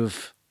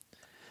anuv.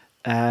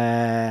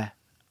 En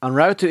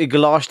route to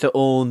Iglash to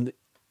own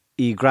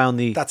I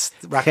groundy. That's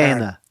Rathcarn.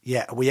 Chéna.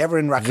 Yeah, are we ever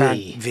in Rathcarn?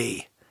 V.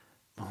 V.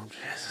 Oh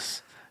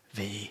Jesus.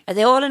 V. Are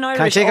they all in Can I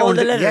Irish? take All one?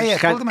 the letters? Yeah,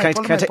 Can- pull them can- out,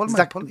 pull can I them out, take- pull them does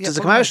out, that- pull- yeah, does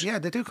it pull come them out? Yeah,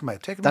 they do come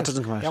out. Take them That out.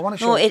 doesn't come out. Yeah, I want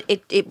to No, show you.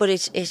 it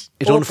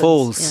It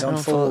unfolds. Yeah, It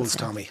unfolds,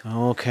 Tommy.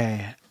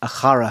 Okay,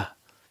 Achara.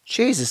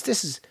 Jesus,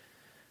 this is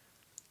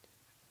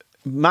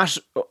Matt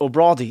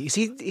O'Brady. Is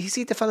he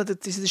the fella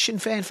that is the Sinn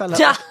Féin fella?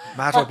 Yeah.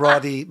 Matt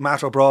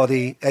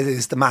O'Brady,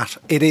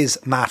 it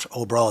is Matt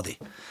O'Brady.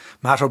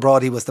 Matt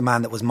O'Brady was the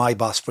man that was my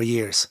boss for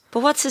years.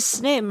 But what's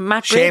his name?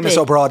 Matt Seamus Brady?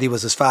 O'Brady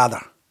was his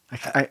father.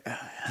 I,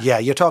 Yeah,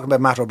 you're talking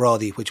about Matt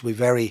O'Brady, which would be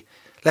very,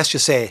 let's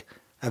just say,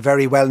 a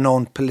very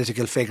well-known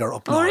political figure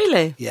up north. Oh,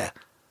 really? Yeah.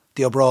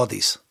 The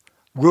O'Bradys.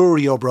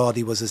 Rory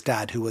O'Brady was his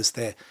dad, who was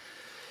the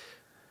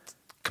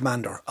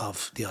commander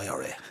of the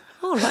IRA,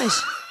 Oh, right.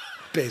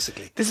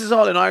 basically. this is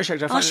all in Irish. So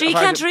you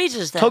can't read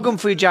it then? Tugum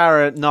fui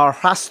jara nor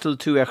hastel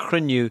to a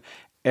chrinu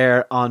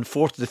on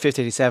 4th to the 5th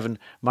 87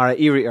 Mara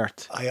Erie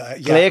Earth. Yeah.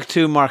 Gleig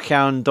to Mar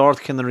Cown Dort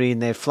Kinnery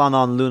ne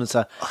Flanon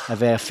Lunasa a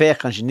ve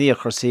fake and Nia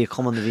Corsi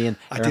common the Vien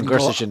I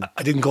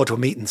didn't go to a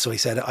meeting, so he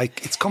said,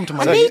 it's come to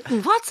my... A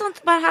meeting? What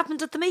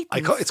happened at the meeting?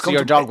 It's So come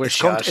your to, dog was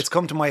it's come, shot. it's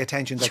come to my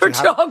attention that Your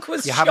you, dog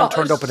was you haven't shot.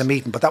 turned up at a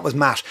meeting, but that was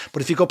Matt.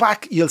 But if you go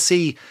back, you'll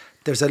see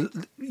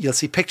You'll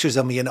see pictures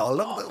of me and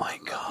all. Oh my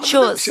God!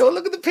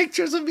 Look at the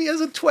pictures of me as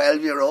a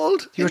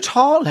 12-year-old. You're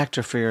tall,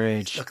 Hector, for your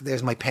age. Look,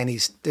 there's my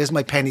pennies. There's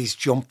my pennies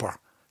jumper.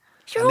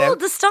 You're all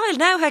the style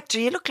now, Hector.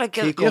 You look like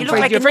a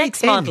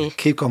next model.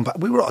 Keep going back.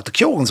 The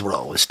Kyogans were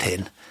always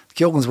thin. The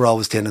Kyogans were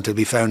always thin until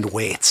we found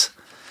weights.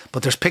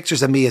 But there's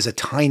pictures of me as a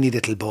tiny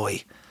little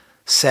boy,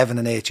 7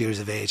 and 8 years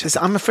of age.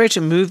 Listen, I'm afraid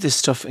to move this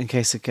stuff in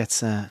case it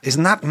gets...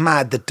 Isn't that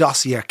mad, the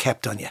dossier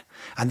kept on you?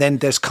 And then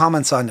there's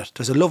comments on it.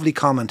 There's a lovely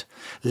comment.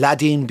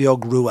 Ladin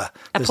Biog Rua.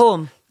 A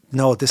poem?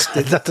 No, it's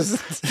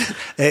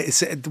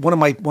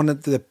one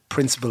of the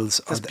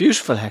principals. That's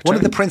beautiful, Hector. One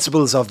of the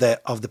principals of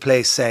the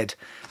place said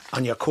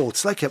on your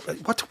coats, like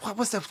what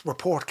was the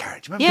report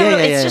card? Do you remember?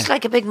 Yeah, it's just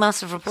like a big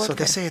massive report So card.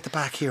 they say at the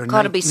back here,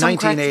 Gotta be some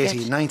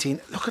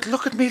 1980,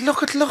 Look at me,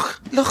 look.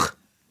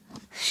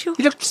 Sure.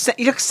 You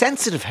look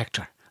sensitive,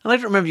 Hector. And I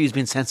don't remember you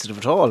being sensitive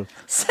at all.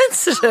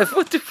 Sensitive?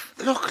 What the...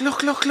 Look.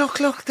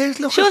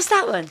 Show us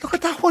that one. Look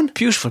at that one.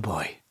 Beautiful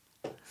boy.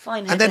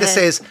 Fine. And then it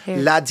says,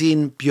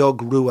 Ladin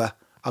Biog Rua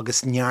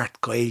agus Nyart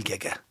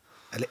Gaelgege,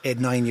 at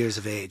 9 years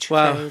of age.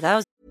 Wow. Okay, that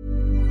was...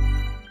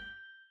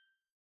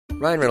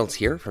 Ryan Reynolds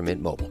here from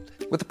Mint Mobile.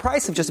 With the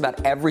price of just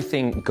about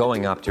everything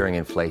going up during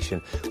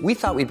inflation, we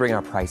thought we'd bring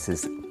our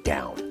prices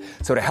down.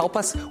 So to help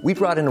us, we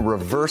brought in a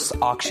reverse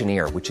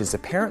auctioneer, which is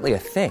apparently a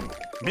thing.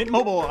 Mint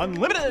Mobile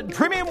Unlimited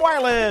Premium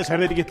Wireless. How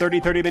to get 30,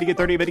 30, bit to get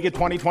 30, bit to get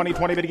 20, 20,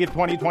 20, bit to get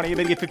 20, 20,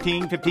 bit to get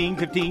 15, 15,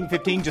 15,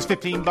 15, just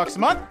 $15 a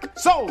month?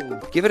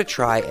 Sold! Give it a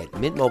try at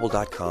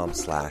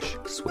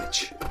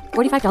mintmobile.com/switch.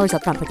 $45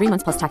 up front for 3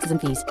 months plus taxes and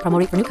fees. Promo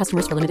rate for new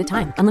customers for limited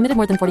time. Unlimited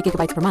more than 40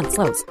 gigabytes per month.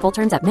 Slows full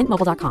terms at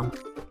mintmobile.com.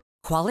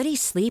 Quality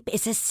sleep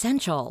is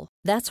essential.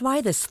 That's why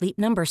the Sleep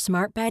Number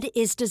Smart Bed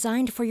is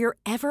designed for your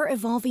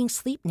ever-evolving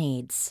sleep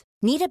needs.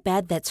 Need a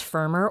bed that's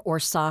firmer or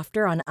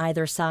softer on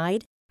either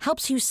side?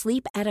 Helps you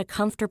sleep at a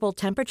comfortable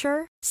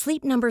temperature?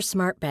 Sleep Number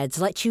Smart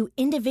Beds let you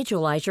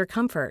individualize your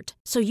comfort,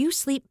 so you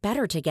sleep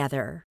better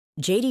together.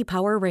 J.D.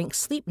 Power ranks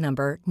Sleep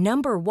Number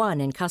number 1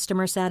 in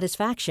customer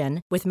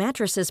satisfaction with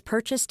mattresses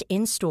purchased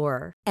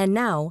in-store. And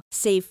now,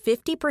 save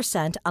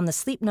 50% on the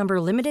Sleep Number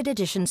Limited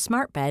Edition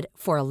Smart Bed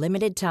for a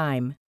limited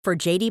time. For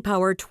J.D.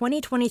 Power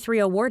 2023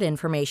 award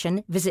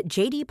information, visit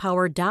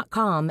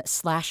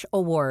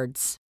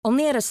jdpower.com/awards.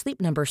 Only at a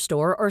Sleep Number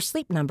store or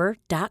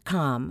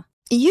sleepnumber.com.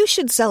 You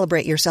should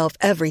celebrate yourself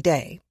every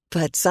day,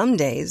 but some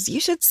days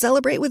you should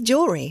celebrate with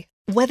jewelry.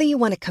 Whether you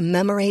want to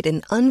commemorate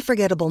an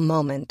unforgettable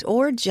moment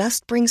or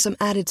just bring some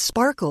added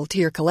sparkle to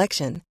your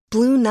collection,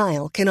 Blue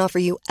Nile can offer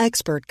you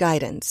expert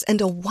guidance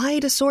and a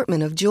wide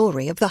assortment of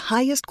jewelry of the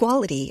highest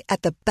quality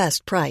at the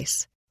best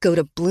price. Go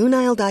to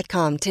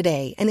BlueNile.com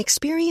today and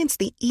experience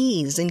the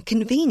ease and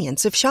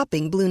convenience of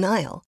shopping Blue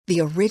Nile, the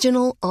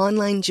original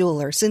online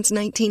jeweler since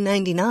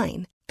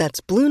 1999.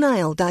 That's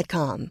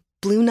BlueNile.com.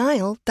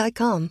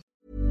 BlueNile.com.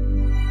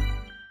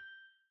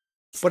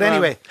 But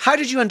anyway, how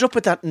did you end up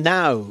with that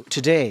now,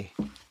 today?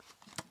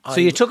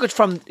 So you took it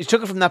from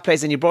that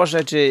place and you brought it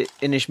out to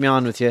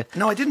Inishmian with you.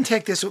 No, I didn't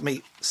take this with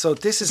me. So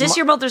Is this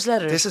your mother's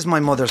letter? This is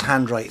my mother's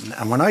handwriting,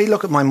 and when I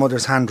look at my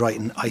mother's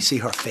handwriting, I see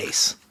her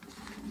face.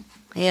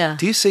 Yeah.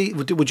 Do you see?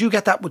 Would you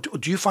get that?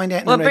 Do you find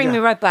anything? Well, bring me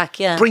right back.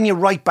 Yeah. Bring you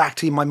right back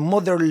to you. My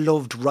mother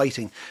loved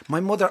writing. My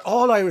mother,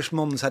 all Irish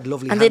mums had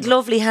lovely. And they'd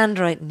lovely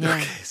handwriting. Yeah.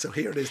 Okay, so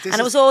here it is.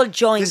 It was all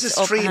joints. This is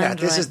up Tynagh.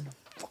 This is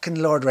fucking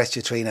Lord rest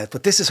you, Tynagh.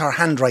 But this is her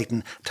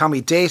handwriting. Tommy,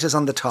 date is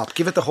on the top.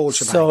 Give it the whole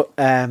shebang. So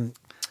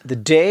the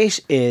date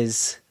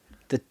is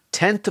the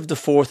 10th of the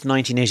 4th,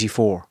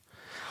 1984.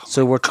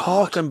 So we're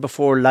talking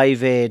before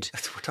Live Aid.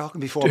 We're talking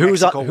before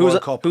Mexico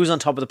World Cup. Who's on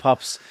top of the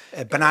pops?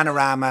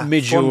 Bananarama,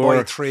 Midjour, Fun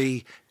Boy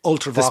 3,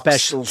 Ultravox. The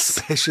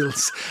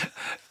Specials.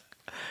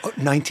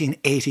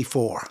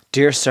 1984.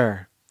 Dear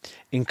Sir,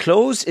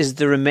 enclosed is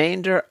the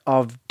remainder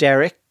of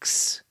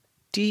Derek's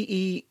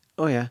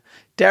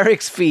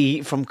Derek's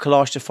fee from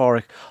Colosh to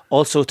Foric,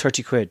 also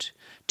 30 quid,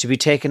 to be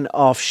taken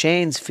off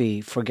Shane's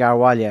fee for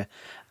Garwalia,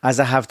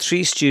 as I have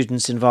 3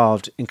 students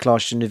involved in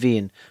Colosh to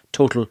Naveen,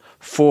 total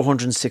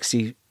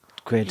 460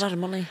 quid. A lot of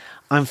money.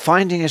 I'm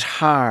finding it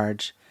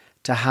hard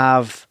to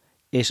have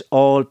it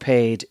all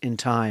paid in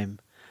time.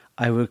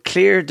 I will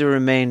clear the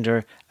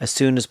remainder as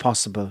soon as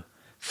possible.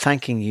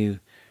 Thanking you,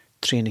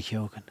 Tynagh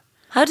Turner.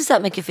 How does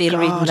that make you feel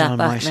reading that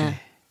back now?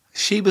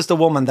 She was the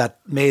woman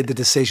that made the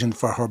decision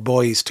for her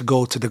boys to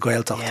go to the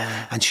Gaeltacht.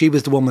 Yeah. And she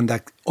was the woman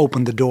that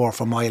opened the door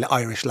for my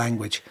Irish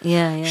language.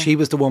 Yeah. She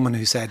was the woman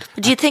who said...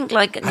 But do you think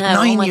now, at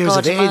 9 years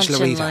of age,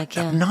 imagine, Loretta,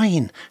 at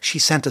 9, she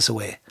sent us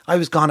away. I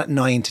was gone at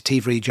 9 to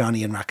Tivry,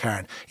 Johnny and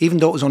Rathcarn, even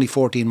though it was only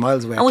 14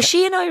 miles away. And was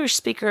she an Irish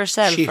speaker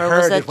herself? She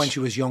heard it when she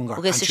was younger.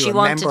 Okay, and so she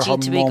wanted you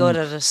to be good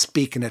at it.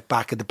 Speaking it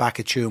back at the back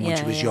of Tuam when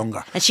she was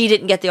younger. And she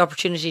didn't get the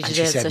opportunity to and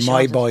do it. She said,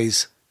 my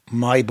boys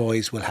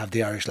will have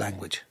the Irish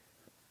language.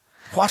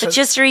 But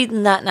just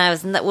reading that now,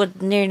 that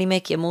would nearly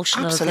make you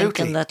emotional. Absolutely.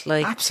 Thinking that,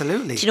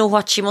 absolutely. Do you know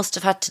what she must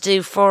have had to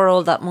do for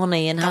all that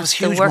money? And that was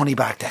huge money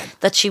back then.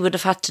 That she would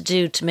have had to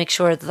do to make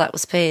sure that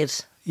was paid.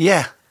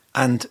 Yeah.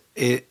 And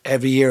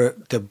every year,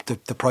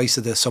 the price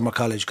of the summer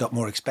college got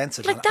more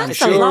expensive. Like, And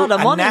that's a lot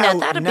of money now.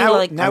 That'd be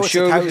like... I'm it's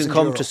sure we can €1,000.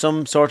 come to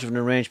some sort of an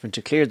arrangement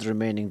to clear the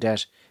remaining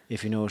debt,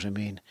 if you know what I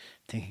mean.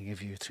 Thinking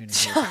of you,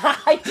 Tynagh.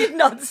 I did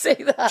not say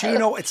that. Do you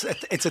know, it's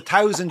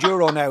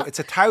 €1,000 now. It's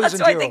 €1,000. That's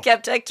why they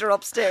kept Hector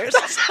upstairs.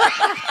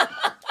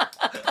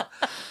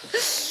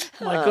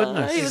 My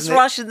goodness. He was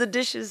washing the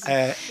dishes.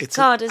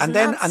 God, isn't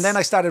and then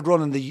I started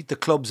running the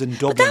clubs in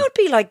Dublin. But that would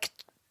be like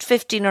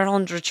 15 or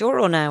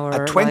 €100 an hour.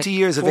 At 20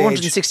 years of age.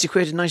 460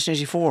 quid in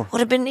 1984. Would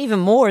have been even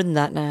more than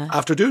that now.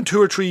 After doing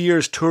 2 or 3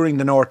 years touring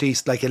the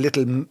Northeast like a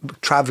little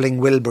travelling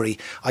Wilbury,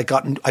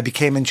 I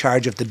became in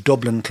charge of the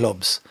Dublin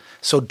clubs.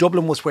 So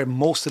Dublin was where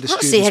most of the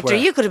students see, Hector, were.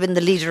 you could have been the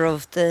leader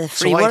of the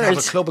free so world. I'd have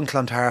a club in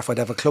Clontarf, I'd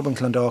have a club in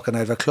Clondalkin, I'd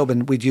have a club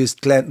in, we'd use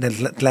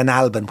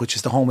Glenalbin, which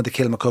is the home of the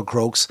Kilmacud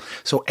Crokes.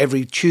 So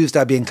every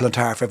Tuesday I'd be in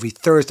Clontarf, every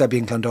Thursday I'd be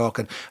in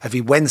Clondalkin,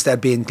 every Wednesday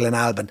I'd be in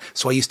Glenalbin.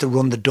 So I used to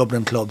run the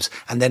Dublin clubs.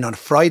 And then on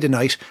Friday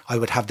night, I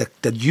would have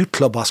the youth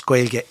club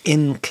Oscuelga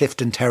in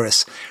Clifton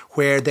Terrace,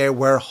 where there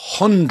were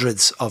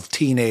hundreds of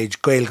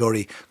teenage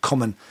Gaelgory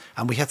coming,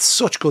 and we had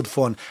such good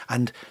fun.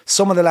 And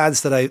some of the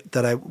lads that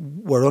I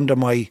were under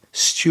my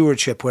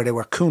stewardship, where they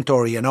were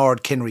Coontory and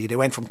Ard Kinnery, they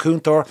went from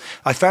Coontor.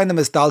 I found them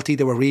as Dalty,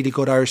 they were really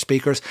good Irish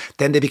speakers.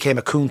 Then they became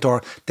a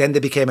Coontor, then they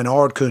became an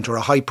Ard Coontor,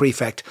 a high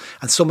prefect,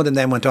 and some of them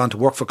then went on to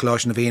work for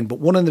Coláiste na Bhíon. But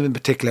one of them in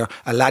particular,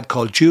 a lad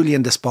called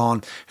Julian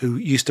Despawn, who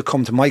used to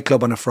come to my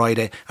club on a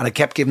Friday, and I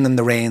kept giving them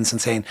the reins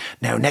and saying,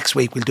 now next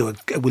week we'll do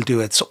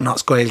it something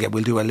Oscuelga,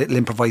 we'll do a little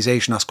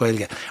improvisation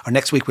Oscuelga, or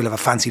next week we'll have a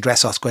fancy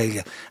dress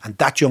Oscuelga. And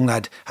that young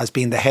lad has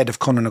been the head of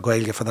Cunnan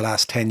Gaelga for the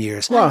last 10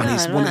 years. Wow.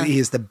 And he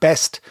is the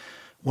best,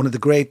 one of the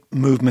great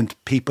movement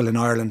people in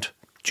Ireland.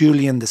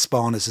 Julian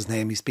Despawn is his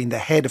name. He's been the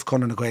head of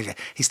Cunnan Gaelga.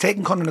 He's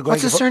taken Cunnan Gaelga.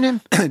 What's his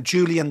surname?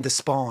 Julian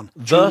Despawn.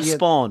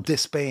 Spawn.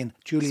 Despain.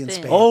 Julian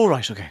Spain. Oh,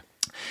 right, okay.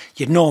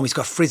 You'd know him. He's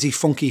got frizzy,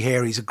 funky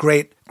hair. He's a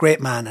great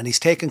man, and he's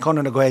taken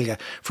Cunnan Gaelga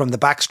from the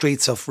back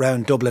streets of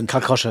round Dublin,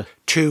 Calcutta,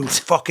 to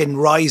fucking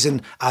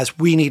rising as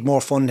we need more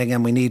funding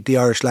and we need the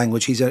Irish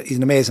language. He's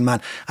an amazing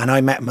man, and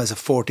I met him as a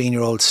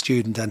 14-year-old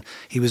student, and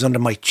he was under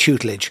my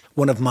tutelage.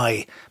 One of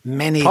my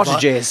many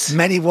proteges,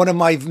 one of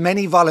my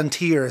many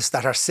volunteers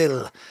that are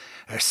still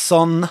her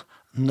son.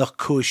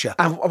 Nakusha.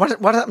 And what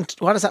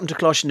has happened to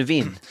Coláiste na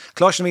Bhíon?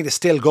 Coláiste na Bhíon is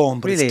still going,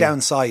 but really? It's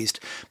downsized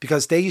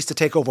because they used to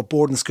take over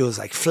boarding schools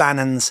like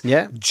Flannan's,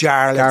 yeah,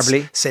 Jarlath's,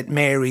 Garbally, St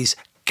Mary's,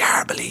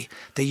 Garbally.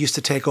 They used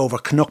to take over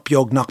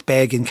Knockbeg,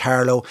 Knockbeg in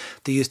Carlow.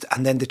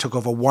 And then they took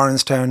over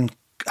Warrenstown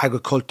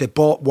Agriculture. They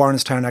bought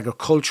Warrenstown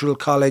Agricultural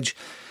College.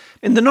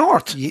 In the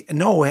north?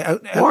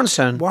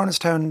 Warrenstown.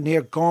 Warrenstown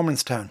near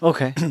Gormanstown.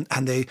 Okay.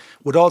 And they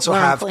would also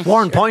have...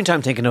 Warren Point,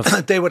 I'm thinking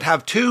of. They would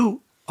have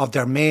two of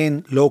their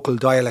main local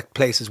dialect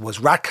places was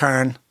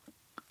Rathcarn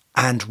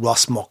and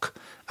Rossmuck,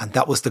 and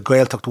that was the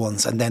Gaeltacht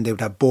ones. And then they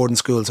would have boarding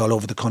schools all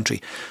over the country.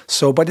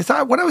 So by the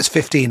time when I was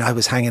 15, I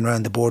was hanging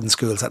around the boarding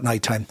schools at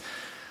night time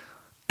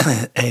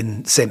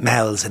in St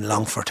Mel's in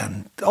Longford,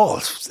 and I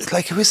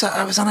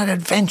was on an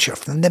adventure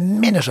from the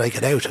minute I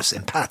got out of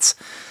St Pat's.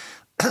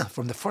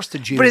 From the 1st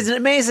of June. But isn't it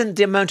amazing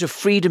the amount of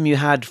freedom you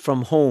had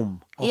from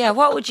home? Yeah,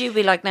 what would you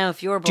be like now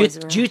if your boys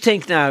were... Do you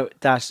think now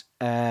that...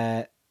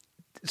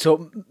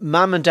 so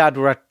Mum and Dad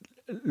were at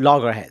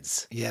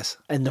loggerheads, yes,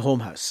 in the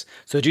home house.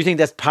 So do you think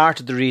that's part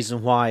of the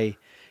reason why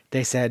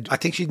they said? I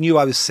think she knew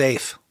I was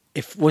safe.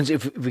 If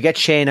we get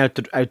Shane out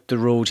the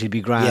road, he'll be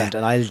grand,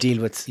 and I'll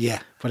deal with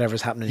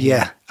whatever's happening.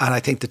 Yeah, here. and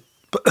I think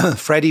that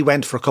Freddie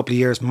went for a couple of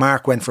years,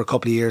 Mark went for a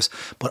couple of years,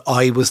 but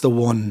I was the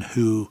one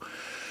who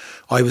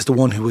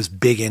was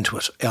big into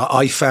it.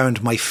 I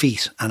found my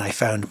feet, and I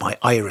found my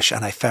Irish,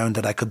 and I found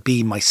that I could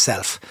be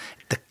myself.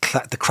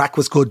 The crack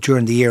was good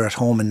during the year at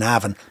home in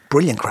Navan.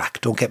 Brilliant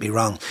crack, don't get me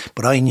wrong.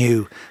 But I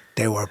knew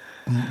there were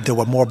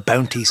more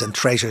bounties and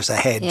treasures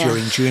ahead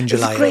during June,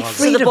 July, and August.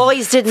 So the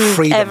boys didn't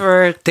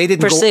ever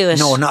pursue it?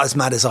 No, not as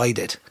mad as I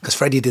did. Because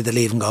Freddie did the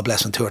leave, and God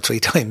bless him, 2 or 3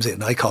 times.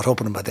 And I caught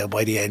up on him by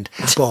the end.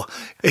 But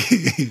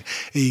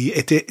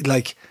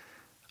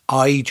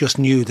I just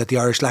knew that the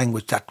Irish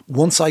language, that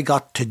once I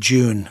got to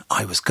June,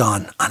 I was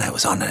gone and I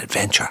was on an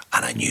adventure,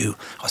 and I knew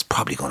I was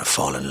probably going to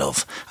fall in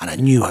love, and I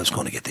knew I was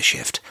going to get the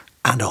shift.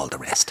 And all the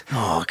rest.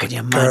 Oh, can you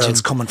imagine?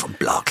 Girls coming from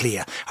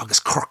Blockleah,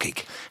 August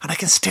Kirkig, and I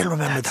can still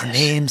remember their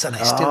names, and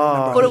I still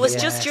remember. But it was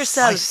just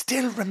yourself. I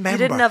still remember. You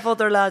didn't have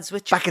other lads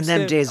with you. Back in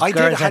them days,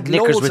 girls had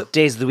knickers with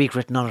days of the week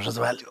written on it as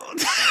well.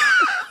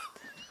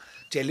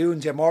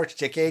 Jeloon, Jemort,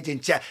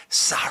 Jekajin,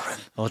 Saran.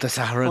 Oh, the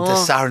Saran.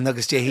 The Saran,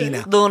 August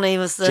Jehina. No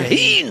name was the...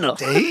 Jehina.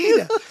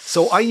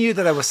 So I knew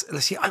that I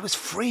was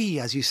free,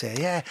 as you say,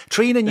 yeah.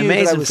 Trina knew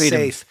that I was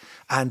safe.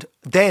 And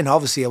then,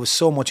 obviously, I was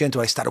so much into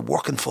it, I started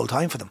working full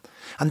time for them.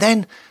 And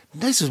then,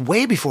 this is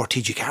way before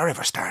TG4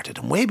 ever started,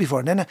 and way before.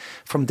 And then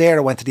from there,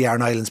 I went to the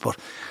Aran Islands. But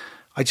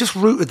I just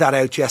rooted that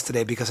out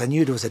yesterday because I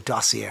knew there was a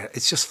dossier.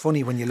 It's just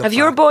funny when you look. Have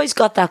your boys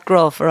got that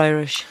grow for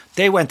Irish?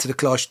 They went to the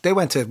Clush. They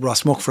went to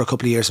Rossmuck for a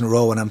couple of years in a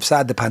row, and I'm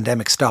sad the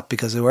pandemic stopped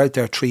because they were out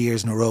there 3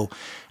 years in a row,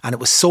 and it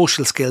was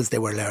social skills they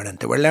were learning.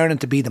 They were learning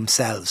to be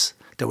themselves.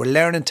 They were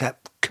learning to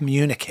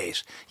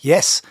communicate.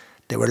 Yes,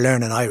 they were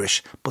learning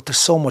Irish, but there's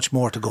so much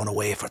more to going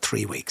away for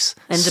 3 weeks.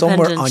 Independent,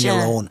 Somewhere on your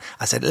yeah. own.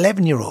 As an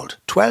 11-year-old,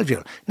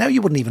 12-year-old. Now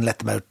you wouldn't even let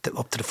them out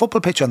up to the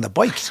football pitch on the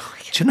bike.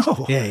 Do you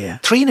know? Yeah, yeah.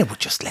 Trina would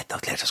just let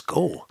us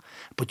go.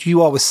 But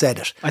you always said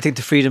it. I think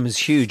the freedom is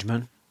huge,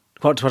 man.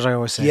 What I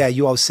always say. Yeah,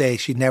 you always say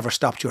she never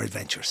stopped your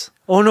adventures.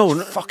 Oh, no.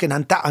 Fucking,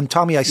 and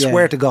Tommy, I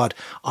swear to God,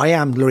 I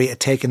am, Loretta,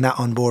 taking that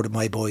on board with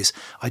my boys.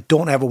 I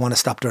don't ever want to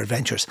stop their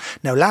adventures.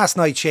 Now, last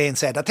night Shane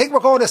said, I think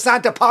we're going to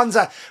Santa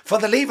Ponza for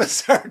the Leave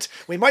Cert.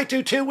 We might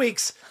do 2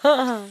 weeks.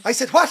 I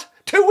said, what?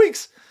 2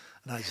 weeks?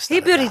 And I just He'd be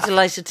started really laughing.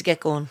 delighted to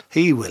get going.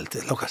 He will.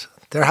 Look at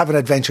they're having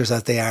adventures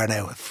as they are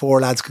now. If 4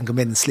 lads can come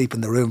in and sleep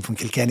in the room from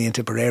Kilkenny and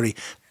Tipperary,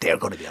 they're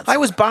going to be on. I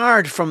was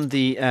barred from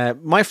the...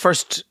 my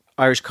first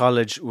Irish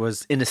college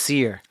was in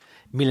Asir,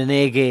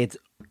 Milanegade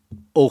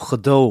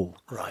Ochado.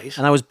 Right.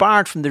 And I was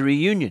barred from the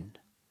reunion.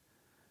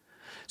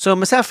 So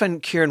myself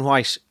and Kieran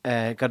White,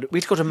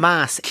 we'd go to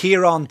Mass.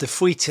 Kieran de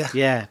Fuite.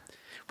 Yeah.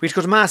 We'd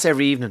go to Mass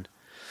every evening.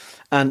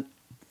 And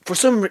for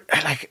some...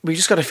 we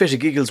just got a fit of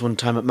giggles one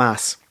time at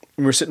Mass.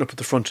 And we were sitting up at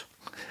the front.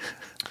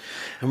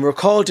 And we were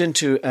called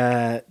into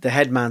the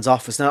headman's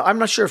office. Now, I'm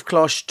not sure if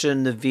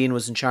Closhton Naveen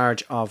was in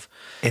charge of...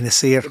 In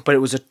Asir. But it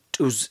was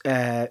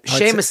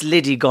Seamus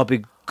Liddy, God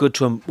be good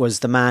to him, was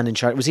the man in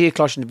charge. Was he a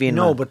Closhton Naveen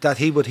No, man? but that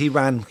he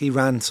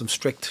ran some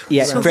strict.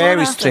 Yeah, So very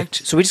what after?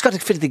 strict. So we just got to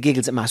fit the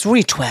giggles at Mass. We were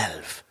only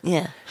 12.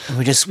 Yeah. And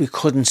we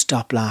couldn't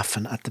stop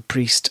laughing at the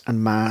priest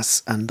and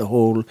Mass and the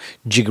whole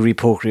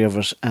jiggery-pokery of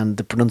it and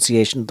the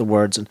pronunciation of the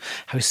words and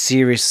how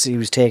serious he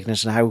was taking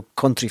it and how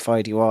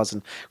countrified he was.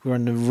 And we were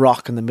on a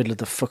rock in the middle of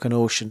the fucking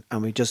ocean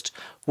and we just,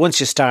 once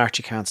you start,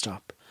 you can't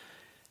stop.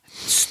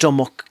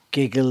 Stomach,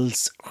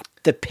 giggles,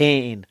 the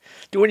pain.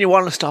 When you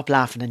want to stop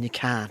laughing and you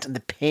can't, and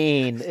the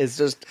pain is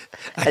just...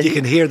 And you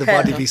can hear the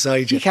body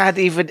beside you. You can't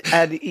even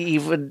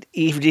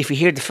if you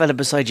hear the fella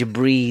beside you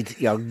breathe,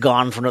 you're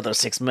gone for another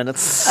 6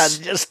 minutes,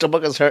 and your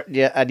stomach is hurting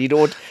you, and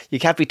you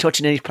can't be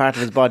touching any part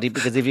of his body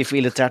because if you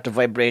feel it start to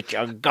vibrate,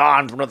 you're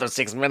gone for another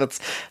 6 minutes.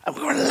 And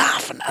we were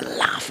laughing and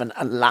laughing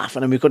and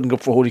laughing, and we couldn't go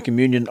for Holy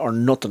Communion or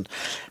nothing.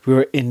 We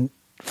were in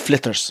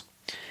flitters,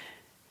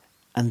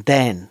 and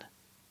then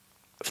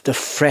the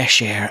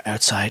fresh air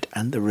outside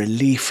and the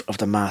relief of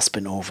the Mass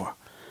being over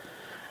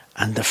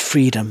and the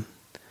freedom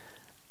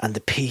and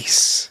the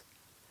peace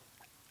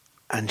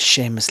and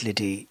Seamus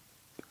Liddy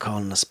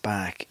calling us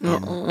back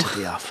into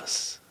the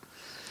office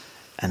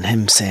and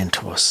him saying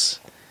to us,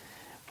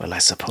 well, I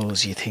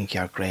suppose you think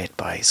you're great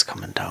boys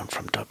coming down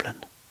from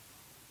Dublin.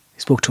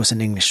 He spoke to us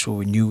in English, so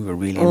we knew we were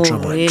really in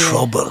trouble. Really?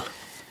 Trouble.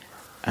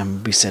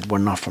 And we said, we're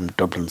not from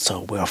Dublin,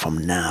 so we're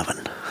from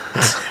Navan.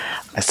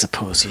 I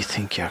suppose you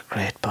think you're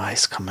great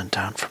boys coming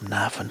down from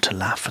Navan to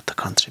laugh at the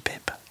country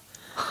people.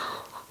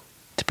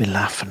 To be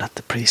laughing at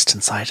the priest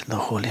inside in the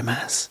Holy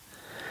Mass.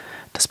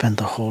 To spend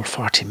the whole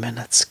 40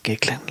 minutes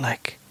giggling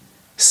like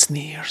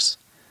sneers.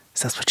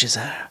 Is that what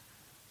you are?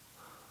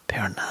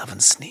 Pair of Navan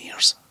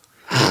sneers.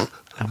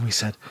 And we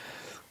said...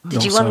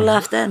 Did you want to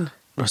laugh then?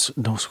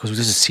 No, because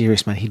this is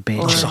serious, man. He'd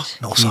bathe you.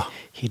 No, sir.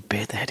 He'd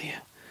bathe the head of you.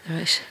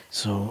 Right.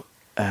 So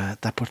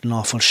that put an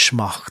awful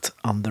schmacht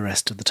on the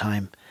rest of the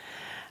time.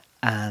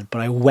 But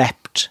I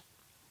wept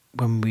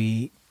when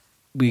we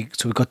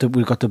got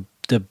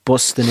the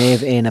bus, the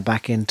Nave Aina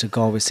back into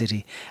Galway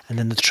City, and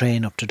then the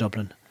train up to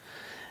Dublin.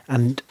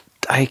 And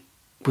I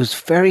was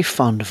very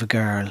fond of a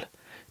girl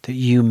that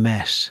you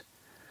met.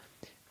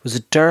 Was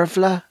it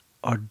Dervla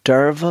or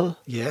Derval?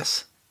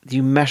 Yes.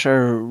 You met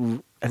her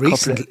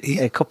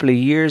a couple of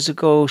years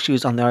ago. She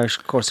was on the Irish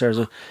course there.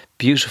 Was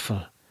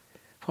beautiful.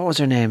 What was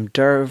her name?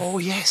 Oh,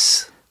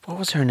 yes. What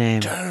was her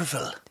name?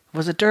 Derval.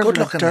 Was it Derval? Good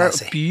looking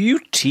lassie.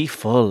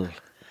 Beautiful.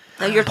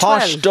 Now you're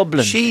Posh 12.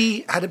 Dublin.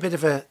 She had a bit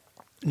of a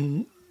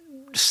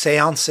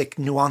seancic,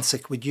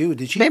 nuancic with you,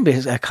 did she? Maybe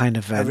a kind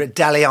of a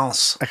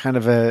dalliance. a kind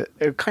of a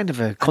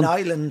An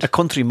island. a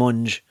country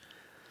munge.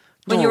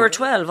 When you were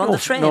 12 on the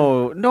train?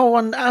 No,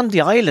 on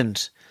the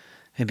island.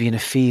 Maybe in a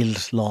field,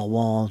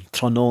 Lawan,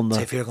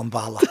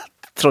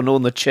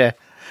 Tronona Che.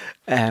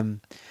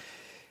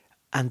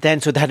 And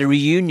then, so they had a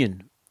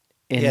reunion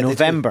in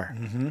November,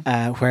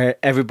 where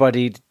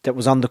everybody that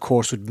was on the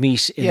course would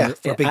meet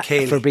for Big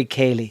Cayley. For Big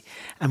Cayley.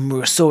 And we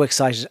were so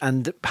excited.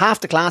 And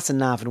half the class in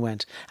Navan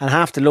went, and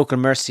half the local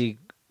Mercy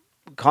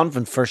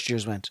convent first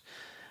years went,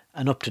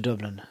 and up to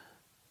Dublin.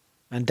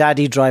 And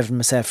Daddy driving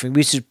myself, we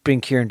used to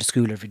bring Kieran to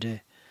school every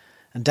day.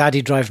 And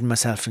Daddy driving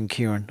myself and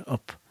Kieran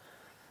up.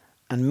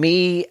 And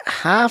me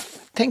half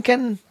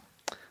thinking,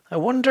 I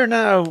wonder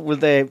now, will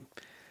that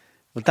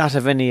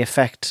have any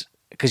effect?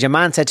 Because your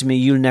man said to me,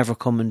 you'll never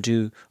come and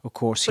do a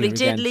course here again. But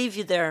he did leave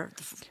you there.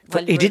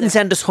 He didn't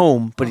send us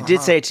home, but he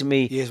did say to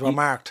me, Yes, well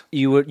marked.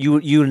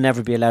 You'll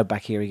never be allowed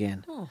back here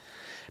again. Oh.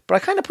 But I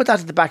kind of put that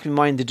at the back of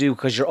my mind to do,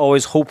 because you're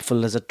always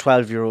hopeful as a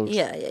 12-year-old.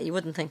 Yeah, you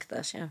wouldn't think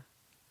that, yeah.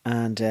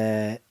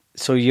 And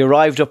so you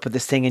arrived up at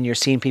this thing and you're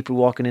seeing people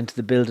walking into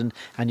the building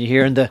and you're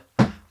hearing the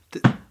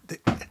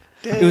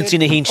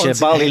Unsina Hincha,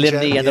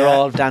 Ballylimney, and they're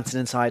all dancing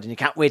inside, and you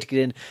can't wait to get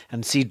in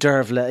and see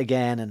Dervla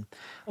again and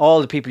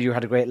all the people you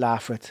had a great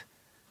laugh with.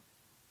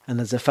 And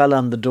there's a fella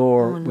on the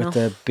door with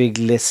a big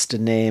list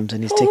of names,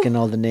 and he's ticking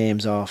all the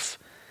names off.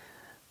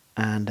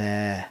 And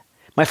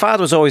my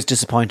father was always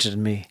disappointed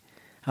in me.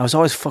 I was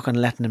always fucking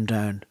letting him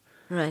down.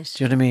 Right.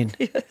 Do you know what I mean?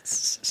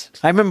 Yes.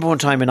 I remember one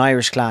time in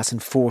Irish class in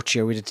 4th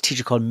year, we had a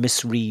teacher called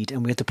Miss Reed,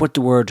 and we had to put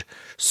the word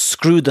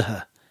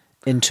scrúdaithe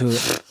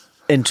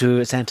into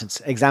a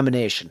sentence.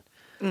 Examination.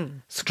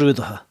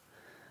 Scrúdaithe.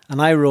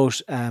 And I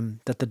wrote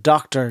that the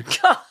doctor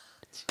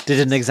did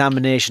an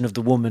examination of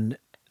the woman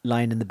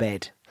lying in the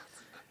bed.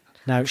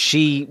 Now,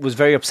 she was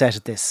very upset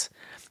at this,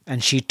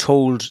 and she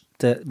told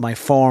my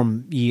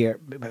form year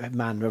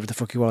man, whoever the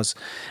fuck he was,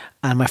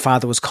 and my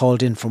father was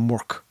called in from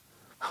work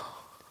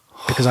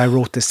because I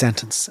wrote this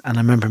sentence. And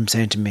I remember him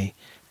saying to me,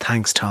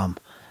 "Thanks, Tom,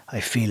 I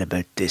feel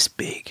about this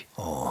big."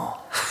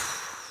 Oh,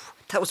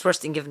 that was worse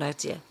than giving out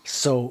to you.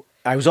 So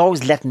I was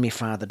always letting my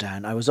father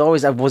down. I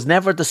was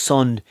never the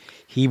son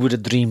he would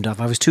have dreamed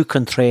of. I was too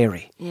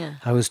contrary. Yeah.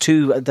 I was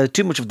too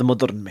much of the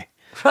mother in me.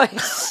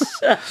 Right.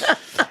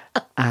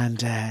 And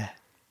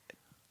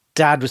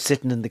Dad was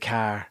sitting in the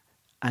car,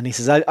 and he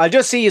says, I'll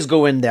just see you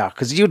go in there,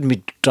 because you wouldn't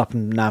be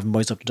dropping Navan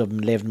boys up to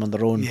Dublin, leaving them on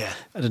their own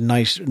at a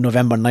night,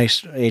 November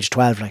night, age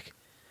 12, like.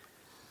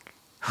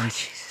 Oh,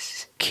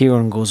 Jesus.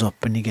 Kieran goes up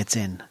and he gets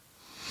in.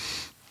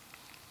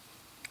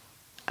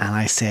 And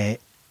I say,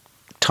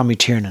 "Tommy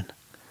Tiernan."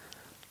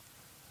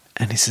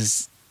 And he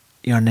says,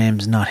 "Your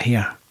name's not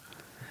here."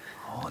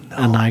 Oh, no.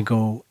 And I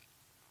go,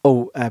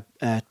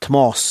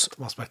 Tomás.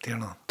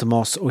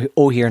 Tomás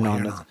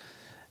O'Hiernan.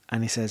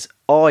 And he says,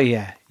 "Oh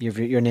yeah,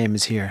 your name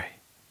is here.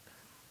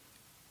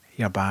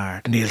 You're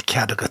barred." Neil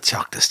Caddo got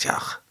shocked this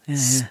Jock.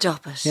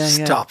 Stop it. Yeah.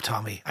 Stop,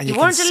 Tommy. And you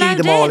weren't can see allowed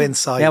them all in.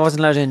 inside. Yeah, I wasn't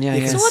allowed in. Yeah,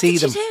 You yeah. can So what see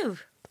did them. you do?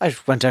 I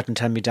went out and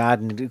told my dad,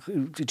 and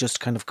it just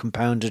kind of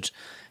compounded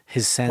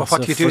his sense Well,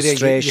 what of you do there,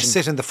 frustration. you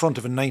sit in the front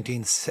of a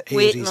 1980s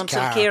Waiting until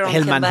car Kieran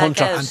Hillman came back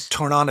Hunter out. and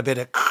turn on a bit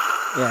of...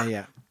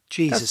 Yeah.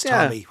 Jesus,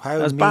 That's- Tommy. How I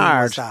was mean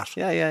barred. was that?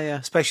 Yeah.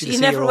 Especially So to you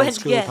see never your old went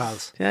school again?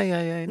 pals.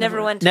 Yeah.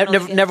 Never went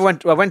to Never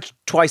went. I went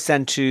twice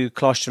then to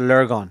Cloister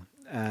Lurgan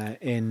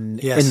in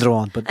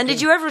Indrawan. But And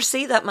did you ever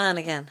see that man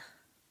again?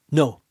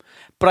 No,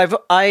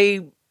 but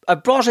I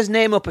brought his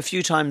name up a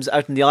few times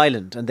out in the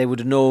island, and they would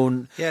have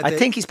known. Yeah, I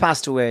think he's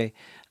passed away,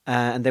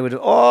 and they would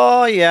have.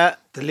 Oh yeah,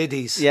 The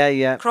Liddies.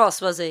 yeah. Cross,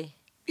 was he?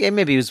 Yeah,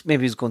 maybe he was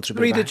going through. a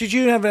bit Rita, of did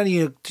you never I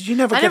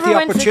get never the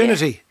went to the-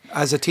 opportunity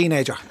as a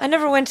teenager? I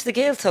never went to the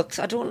Gaeltacht.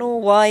 I don't know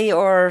why,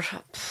 or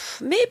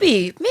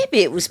maybe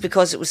it was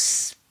because it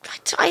was.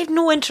 I had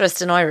no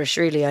interest in Irish,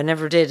 really. I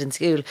never did in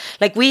school.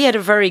 Like, we had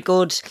a very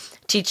good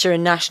teacher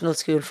in national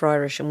school for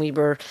Irish, and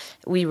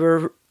we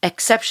were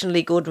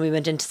exceptionally good when we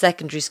went into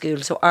secondary school.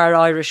 So our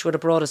Irish would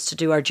have brought us to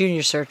do our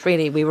junior cert.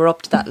 Really, we were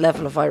up to that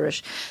level of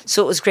Irish,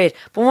 so it was great.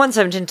 But once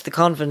I went into the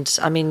convent,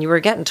 I mean, you were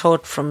getting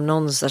taught from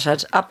nuns that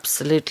had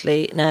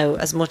absolutely now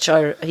as much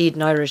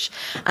heathen Irish,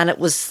 and it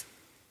was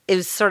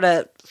sort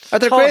of. Are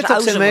there taught Gaeltachts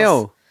out in of us.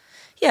 Mayo?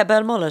 Yeah,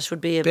 Belmullet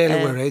would be a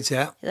Bailiwick,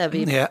 yeah. that'd be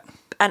Yeah.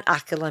 and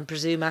Achill, I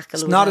presume Achill.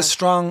 It's would not have. as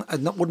strong,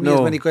 wouldn't be as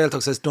many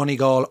Gaeltachts as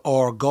Donegal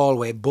or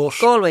Galway, but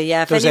Galway,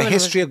 yeah. If there's a anyone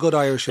history was- of good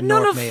Irish in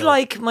None North of Mayo.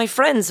 like my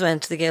friends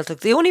went to the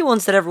Gaeltacht. The only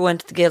ones that ever went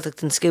to the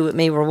Gaeltacht in school with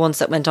me were ones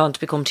that went on to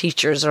become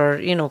teachers, or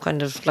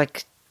kind of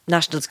like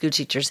national school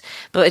teachers.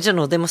 But I don't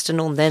know, they must have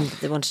known then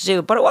that they wanted to do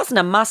it. But it wasn't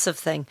a massive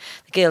thing.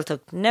 The Gaeltacht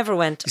never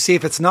went. You see,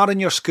 if it's not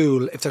in your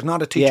school, if there's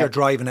not a teacher Yeah.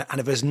 driving it,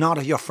 and if there's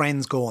not your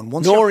friends going,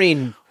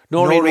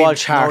 Noreen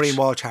Walsh-Hart. Noreen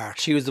Walsh-Hart.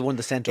 She was the one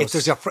that sent us. If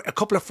there's a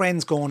couple of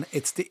friends going,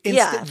 it's the instant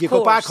Yeah, of you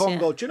go back course, home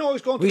and go, do you know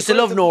who's going to We used to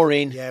love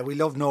Noreen. Yeah, we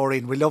love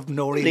Noreen. We love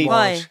Noreen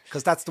Why? Walsh.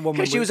 Because that's the one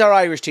Because she was our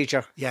Irish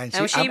teacher. Yeah, And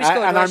she was going and to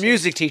our actually-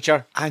 music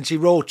teacher. and she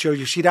wrote,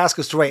 she'd ask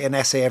us to write an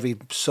essay every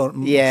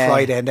Yeah.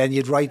 Friday, and then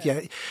you'd write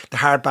the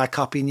hardback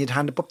copy, and you'd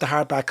hand up the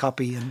hardback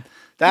copy, and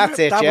That's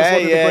it. That yeah, was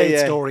one of the yeah, great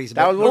yeah. stories.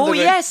 That was one of Oh the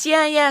yes,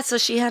 yeah. So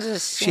she had a.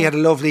 She had a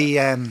lovely, She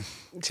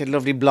had a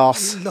lovely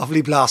bloss.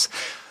 lovely blouse,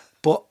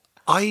 but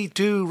I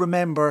do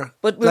remember.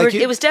 But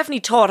it was definitely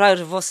taught out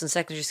of us in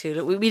secondary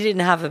school. We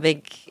didn't have a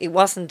big. It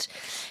wasn't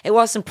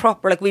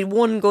proper. Like, we had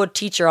one good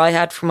teacher I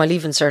had for my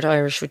Leaving Cert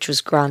Irish, which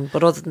was grand.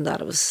 But other than that,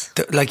 it was.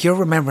 Like, you're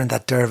remembering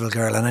that Derville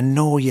girl, and I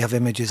know you have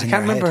images. I in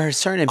can't your remember head. her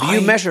surname, but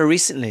you met her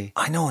recently.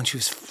 I know, and she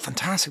was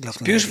fantastic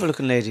looking. Beautiful lady.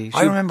 looking lady.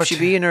 I remember she'd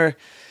be in her.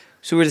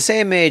 So we were the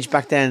same age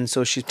back then.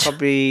 So she's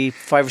probably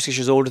 5 or 6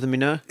 years older than me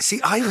now.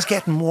 See, I was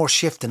getting more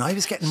shifting. I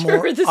was getting You more.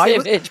 were the I same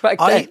was- age back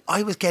then.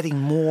 I was getting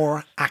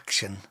more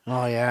action.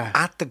 Oh yeah.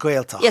 At the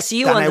Gaeltacht Yes,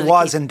 you than I wanted to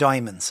was keep- in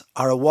Diamonds,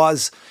 or I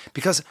was,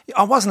 because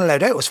I wasn't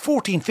allowed out. I was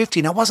 14,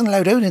 15. I wasn't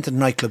allowed out into the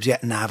nightclubs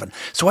yet in Navan.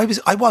 So I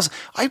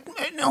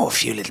know a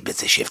few little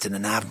bits of shifting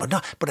in Navan,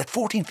 but at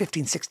 14,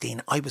 15,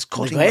 16, I was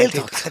cutting my teeth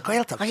Gaeltacht? at the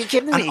Gaeltacht. Are you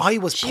kidding and me? I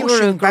was You were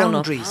pushing a grown-up.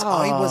 boundaries.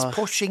 I was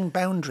pushing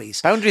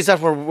boundaries. Boundaries that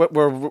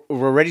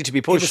were ready to be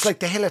It pushed. was like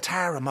the Hill of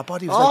Tara. My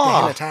body was like the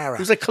Hill of Tara. It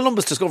was like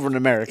Columbus discovering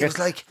America. It was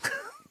like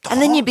And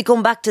then you'd be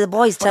going back to the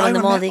boys, telling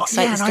them all the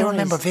exciting stories. I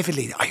remember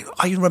vividly.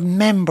 I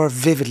remember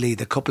vividly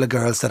the couple of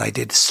girls that I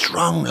did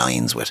strong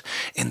lines with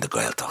in the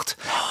Gaeltacht.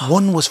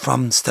 One was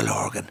from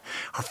Stillorgan.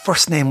 Her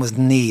first name was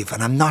Niamh,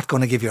 and I'm not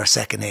going to give you her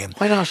second name.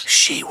 Why not?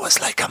 She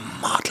was like a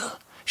model.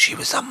 She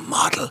was a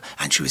model,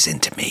 and she was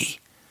into me.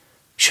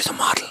 She was a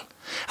model.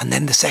 And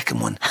then the second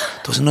one,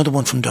 there was another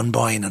one from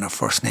Dunboyne, and her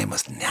first name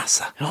was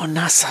NASA. Oh,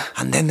 NASA.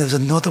 And then there was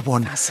another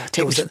one. NASA.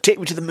 Take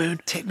me to the moon.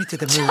 Take me to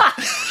the moon.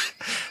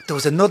 There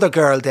was another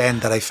girl then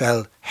that I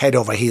fell head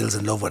over heels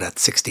in love with at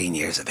 16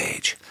 years of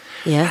age.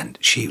 Yeah. And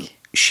she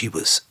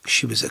was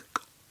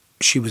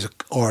a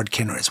Ord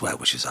Kinner as well,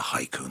 which is a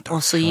high counter. Oh,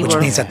 so you which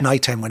were... means at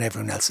night time when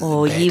everyone else is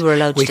in bed, you were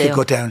allowed to we stay could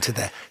go up. down to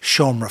the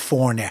Seomra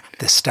Fornia,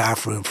 the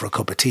staff room, for a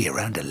cup of tea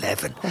around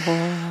 11.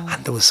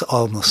 And there was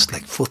almost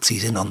like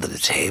footsies in under the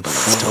table and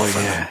stuff.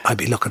 And I'd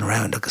be looking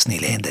around because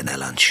Neil Aon in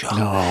Elan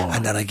Shaw.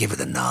 And then I'd give her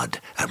the nod.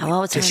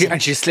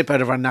 And she'd slip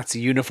out of her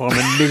Nazi uniform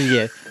and mill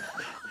you.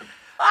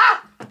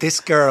 This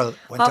girl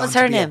went What on was to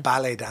her be name? a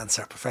ballet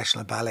dancer,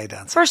 professional ballet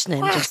dancer. First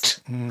name,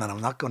 just... And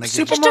I'm not going to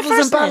give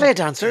Supermodels and ballet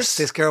dancers.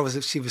 This girl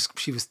was she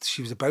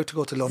was about to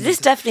go to London. This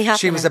definitely happened.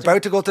 She was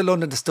about to go to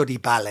London to study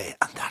ballet,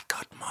 and that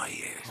got my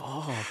ears.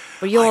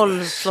 Were you all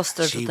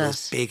flustered She with that?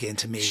 was big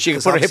into me. She could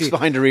 'cause put her hips obviously-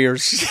 behind her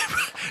ears.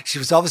 She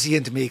was obviously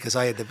into me because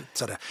I had the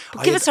sort of.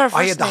 give us her I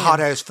first had the name.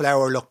 hothouse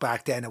flower look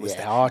back then. It was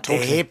totally.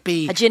 the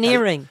hippie. Had you an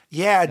earring?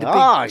 Yeah, the big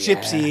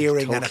gypsy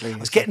earring. totally. And I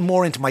was getting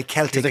more into my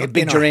Celtic. Like a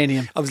big inner-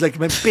 geranium. I was like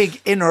my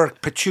big inner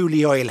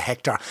patchouli oil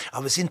Hector. I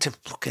was into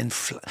fucking.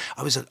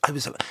 I was an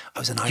Irish.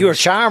 You were a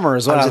charmer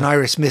as well. I was an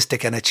Irish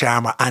mystic and a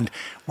charmer, and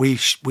we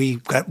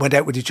went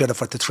out with each other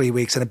for the 3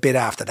 weeks and a bit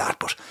after that.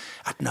 But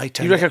at night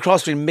time, You like a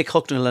cross between Mick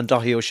Hucknall and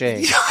Daithí O'Shea.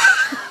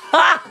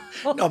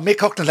 no, Mick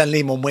Hucknall and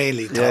Liam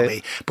Whaley,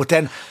 Tommy. But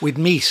then we'd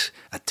meet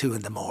at 2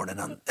 a.m.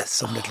 on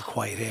some little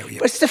quiet area.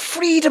 But it's the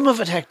freedom of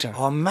it, Hector.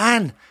 Oh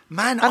man,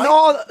 And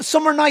all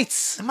summer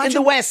nights in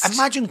the West.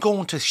 Imagine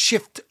going to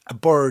shift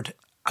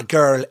a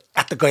girl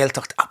at the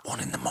Gaeltacht at 1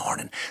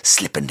 a.m,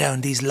 slipping down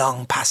these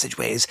long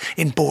passageways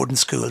in boarding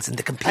schools in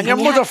the complete. And your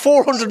mother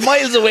 400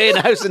 miles away in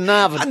a house in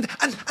Navan.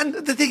 And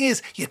the thing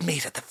is, you'd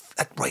meet at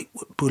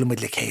Búlamid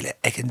Lecéile,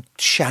 ag an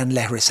Sean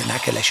Lehrris and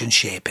Akalesh and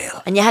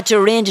Shepale. And you had to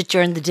arrange it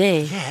during the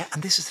day. Yeah,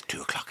 and this is at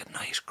 2 o'clock at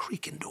night,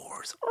 creaking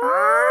doors.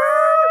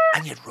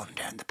 And you'd run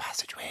down the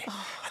passageway.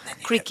 And then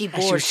Creaky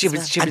She'd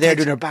boards. be there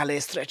doing her ballet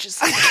stretches.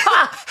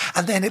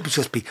 And then it would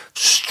just be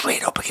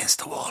straight up against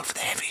the wall for the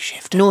heavy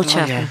shift. No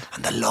chatting.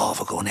 And the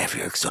lava going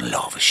everywhere because the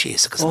lava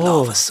shis, because the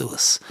lava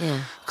sus,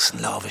 because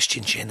the lava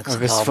chin, because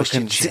the lava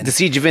chin. The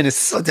Siege of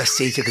Venice. Oh, the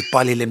siege, because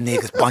Ballylimney,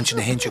 because Bunch in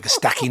the Hinge, because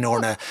Stacking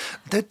Orna,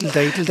 And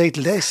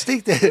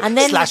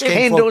then slash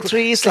Hen game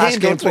 3, slash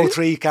game Hen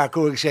 3,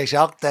 Carcoog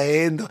Sheshak,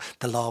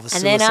 the lava sus,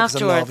 And then the lava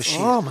afterwards,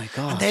 shit. oh my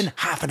God. And then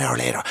half an hour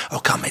later,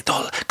 come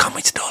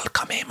it's dull,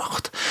 come here,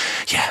 macht.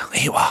 Yeah,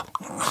 Iwa.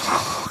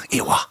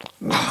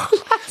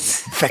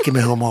 Fecky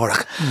me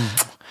humorach.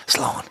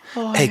 Slán.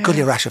 Hey, gully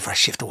rasha for a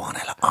shift of one.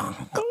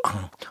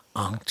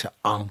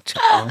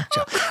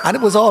 And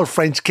it was all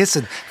French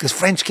kissing, because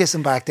French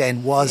kissing back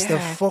then was the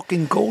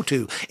fucking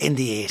go-to in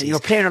the 80s. You were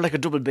playing her like a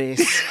double bass.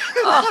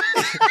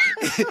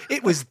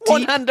 It was deep.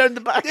 One hand down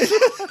the back.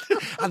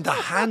 And the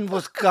hand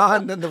was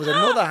gone, and there was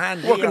another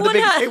hand Working here. the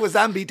big- It was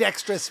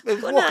ambidextrous.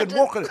 It was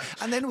walking.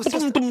 And then it was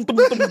just...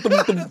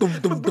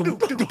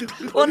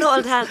 One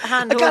old hand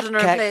I got holding her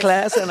cat place.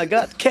 class and I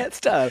got cat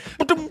style.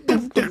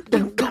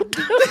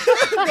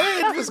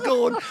 It was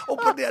going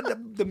up and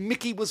down. The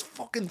Mickey was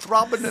fucking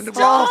throbbing, and it was,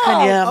 Oh,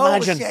 can you it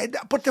was- imagine?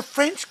 yeah, but the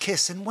French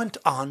kissing went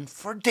on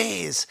for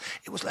days.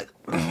 It was like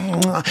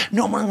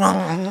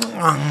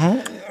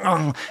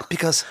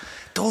because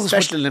those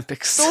Special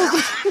Olympics.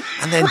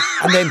 and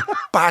then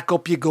back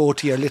up you go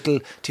to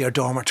your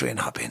dormitory and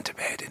hop into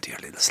bed into your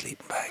little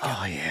sleeping bag.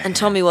 Oh, yeah. And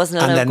Tommy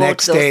wasn't allowed And to the go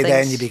next to those day, then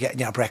things. you'd be getting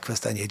your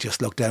breakfast, and you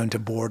just look down to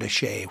Borda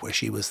Shea, where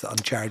she was in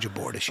charge of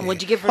Borda Shea. And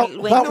would you give her a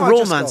little wink? What No, I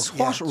just romance? go,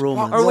 yeah. What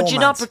romance? Or would you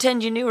not romance.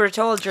 pretend you knew her at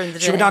all during the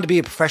day? She went on to be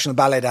a professional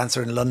ballet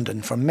dancer in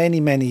London for many,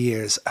 many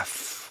years.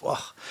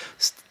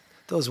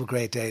 Those were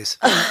great days.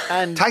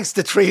 And Thanks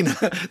to Trina.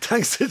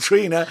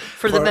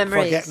 For the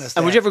memories. For getting us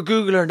And would there. you ever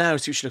Google her now,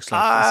 see what she looks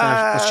like?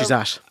 What she's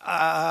at?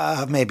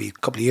 Maybe a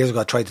couple of years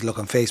ago I tried to look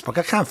on Facebook.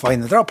 I can't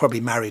find them. They're all probably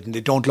married and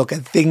they don't look a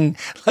thing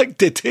like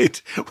they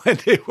did when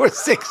they were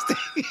 60.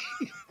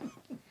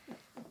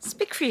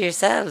 Speak for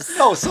yourselves.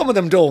 No, some of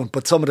them don't,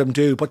 but some of them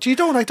do. But I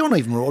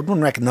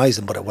wouldn't recognise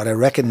them. But what I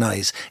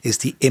recognise is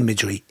the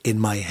imagery in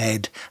my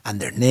head and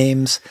their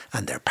names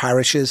and their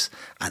parishes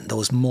and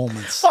those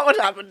moments. What would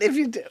happen if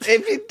you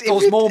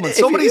Those moments.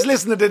 Somebody's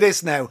listening to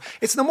this now.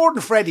 It's no more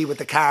than Freddie with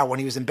the car when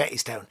he was in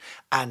Bettystown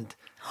and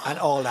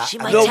all that. She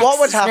And might No, text what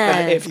would us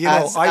happen now. if you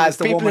know, I was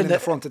the people woman in the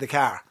front of the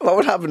car. What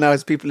would happen now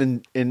is people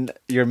in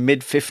your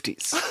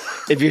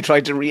mid-50s if you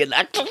tried to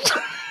reenact it?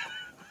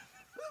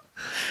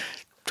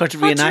 Tried to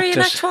What, reenact to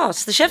reenact it. what?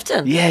 The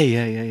Shefton?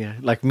 Yeah.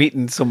 Like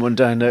meeting someone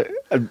down a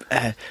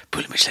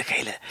Búlamid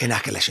Lecéile. In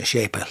Akalesh and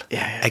Shepale.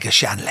 Yeah. Like a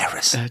Sean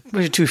Lehrris.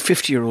 What are two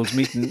 50-years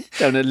meeting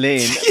down a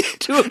lane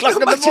 2 o'clock in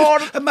the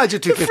morning.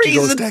 Imagine 250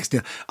 goes freezing. texting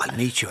you. I'll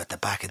meet you at the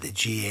back of the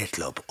GA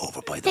club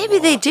over by the Maybe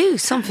they wall." do,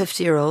 some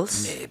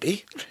 50-year-olds.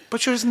 Maybe.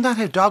 But sure, isn't that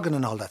how dogging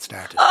and all that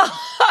started?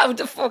 How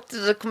the fuck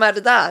did it come out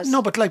of that?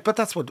 No, but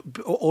that's what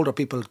older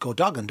people go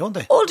dogging, don't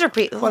they? Older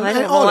people. Well, I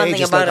don't all know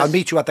anything ages, about like, it. I'll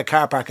meet you at the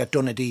car park at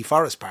Donaghadee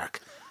Forest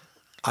Park.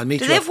 I'll meet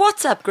Do you. they have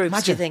WhatsApp groups,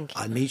 Imagine, do you think?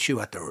 I'll meet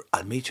you at the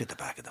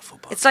back of the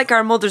football. It's like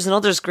our mothers and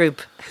others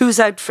group. Who's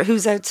out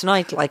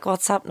tonight? Like,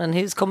 what's happening?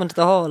 Who's coming to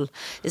the hall?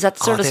 Is that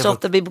the sort of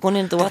stuff that people going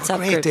into the WhatsApp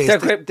They're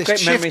group? great,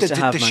 great memories to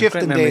have, the man.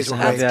 shifting Great days memories were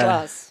to have, great. That's yeah.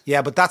 class.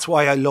 Yeah, but that's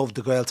why I loved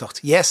the Gaeltacht.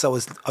 Yes, I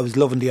was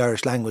loving the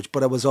Irish language,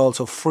 but it was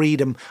also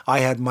freedom. I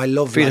had my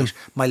love life.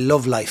 My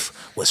love life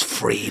was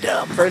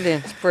freedom.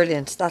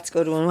 Brilliant. That's a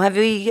good one. Have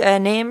we a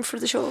name for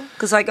the show?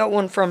 Because I got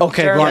one from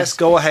Okay, Dermot. yes,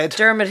 go ahead.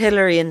 Dermot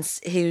Hillary,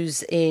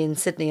 who's in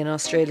Sydney in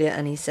Australia,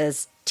 and he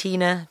says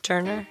Tynagh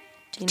Turner.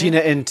 Tina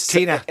in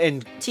Tynaghh.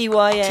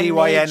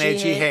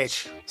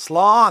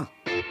 Slán.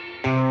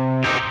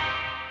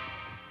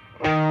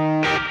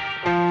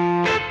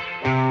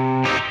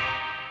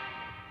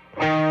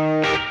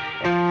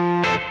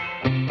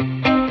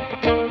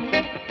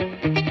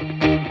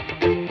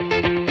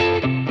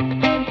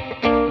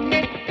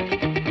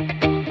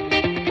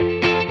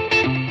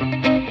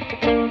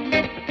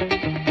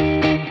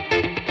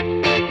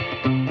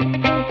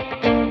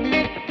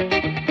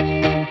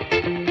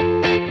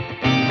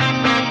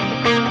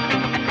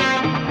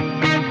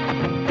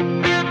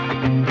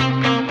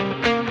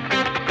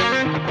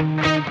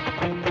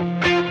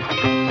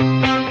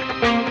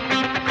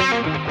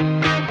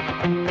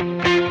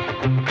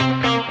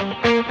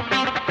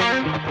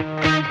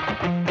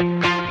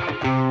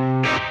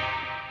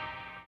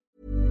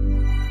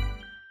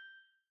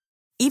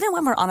 Even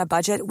when we're on a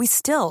budget, we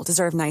still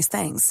deserve nice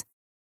things.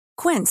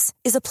 Quince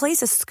is a place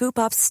to scoop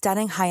up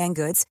stunning high-end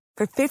goods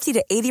for 50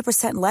 to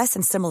 80% less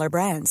than similar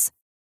brands.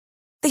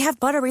 They have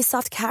buttery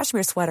soft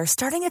cashmere sweaters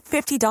starting at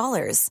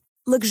 $50,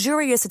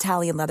 luxurious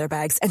Italian leather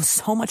bags, and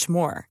so much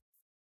more.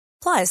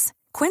 Plus,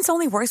 Quince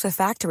only works with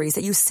factories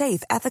that use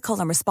safe, ethical,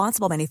 and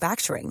responsible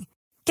manufacturing.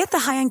 Get the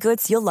high-end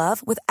goods you'll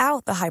love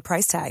without the high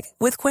price tag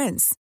with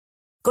Quince.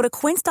 Go to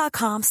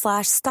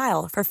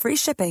quince.com/style for free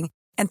shipping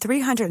and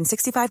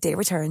 365-day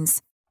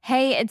returns.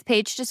 Hey, it's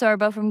Paige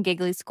DeSorbo from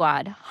Giggly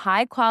Squad.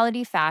 High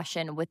quality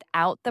fashion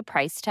without the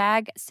price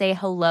tag. Say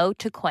hello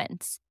to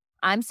Quince.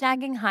 I'm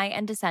snagging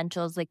high-end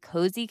essentials like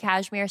cozy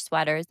cashmere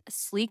sweaters,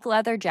 sleek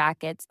leather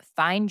jackets,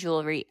 fine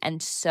jewelry,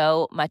 and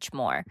so much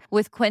more.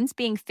 With Quince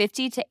being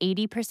 50 to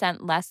 80%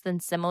 less than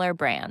similar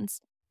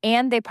brands.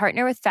 And they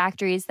partner with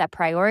factories that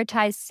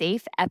prioritize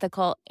safe,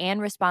 ethical, and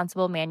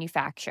responsible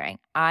manufacturing.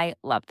 I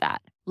love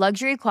that.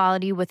 Luxury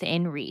quality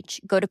within reach.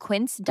 Go to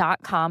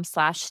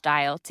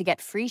quince.com/style to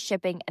get free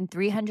shipping and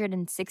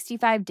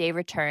 365-day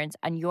returns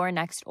on your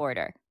next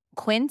order.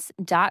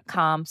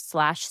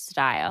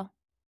 Quince.com/style.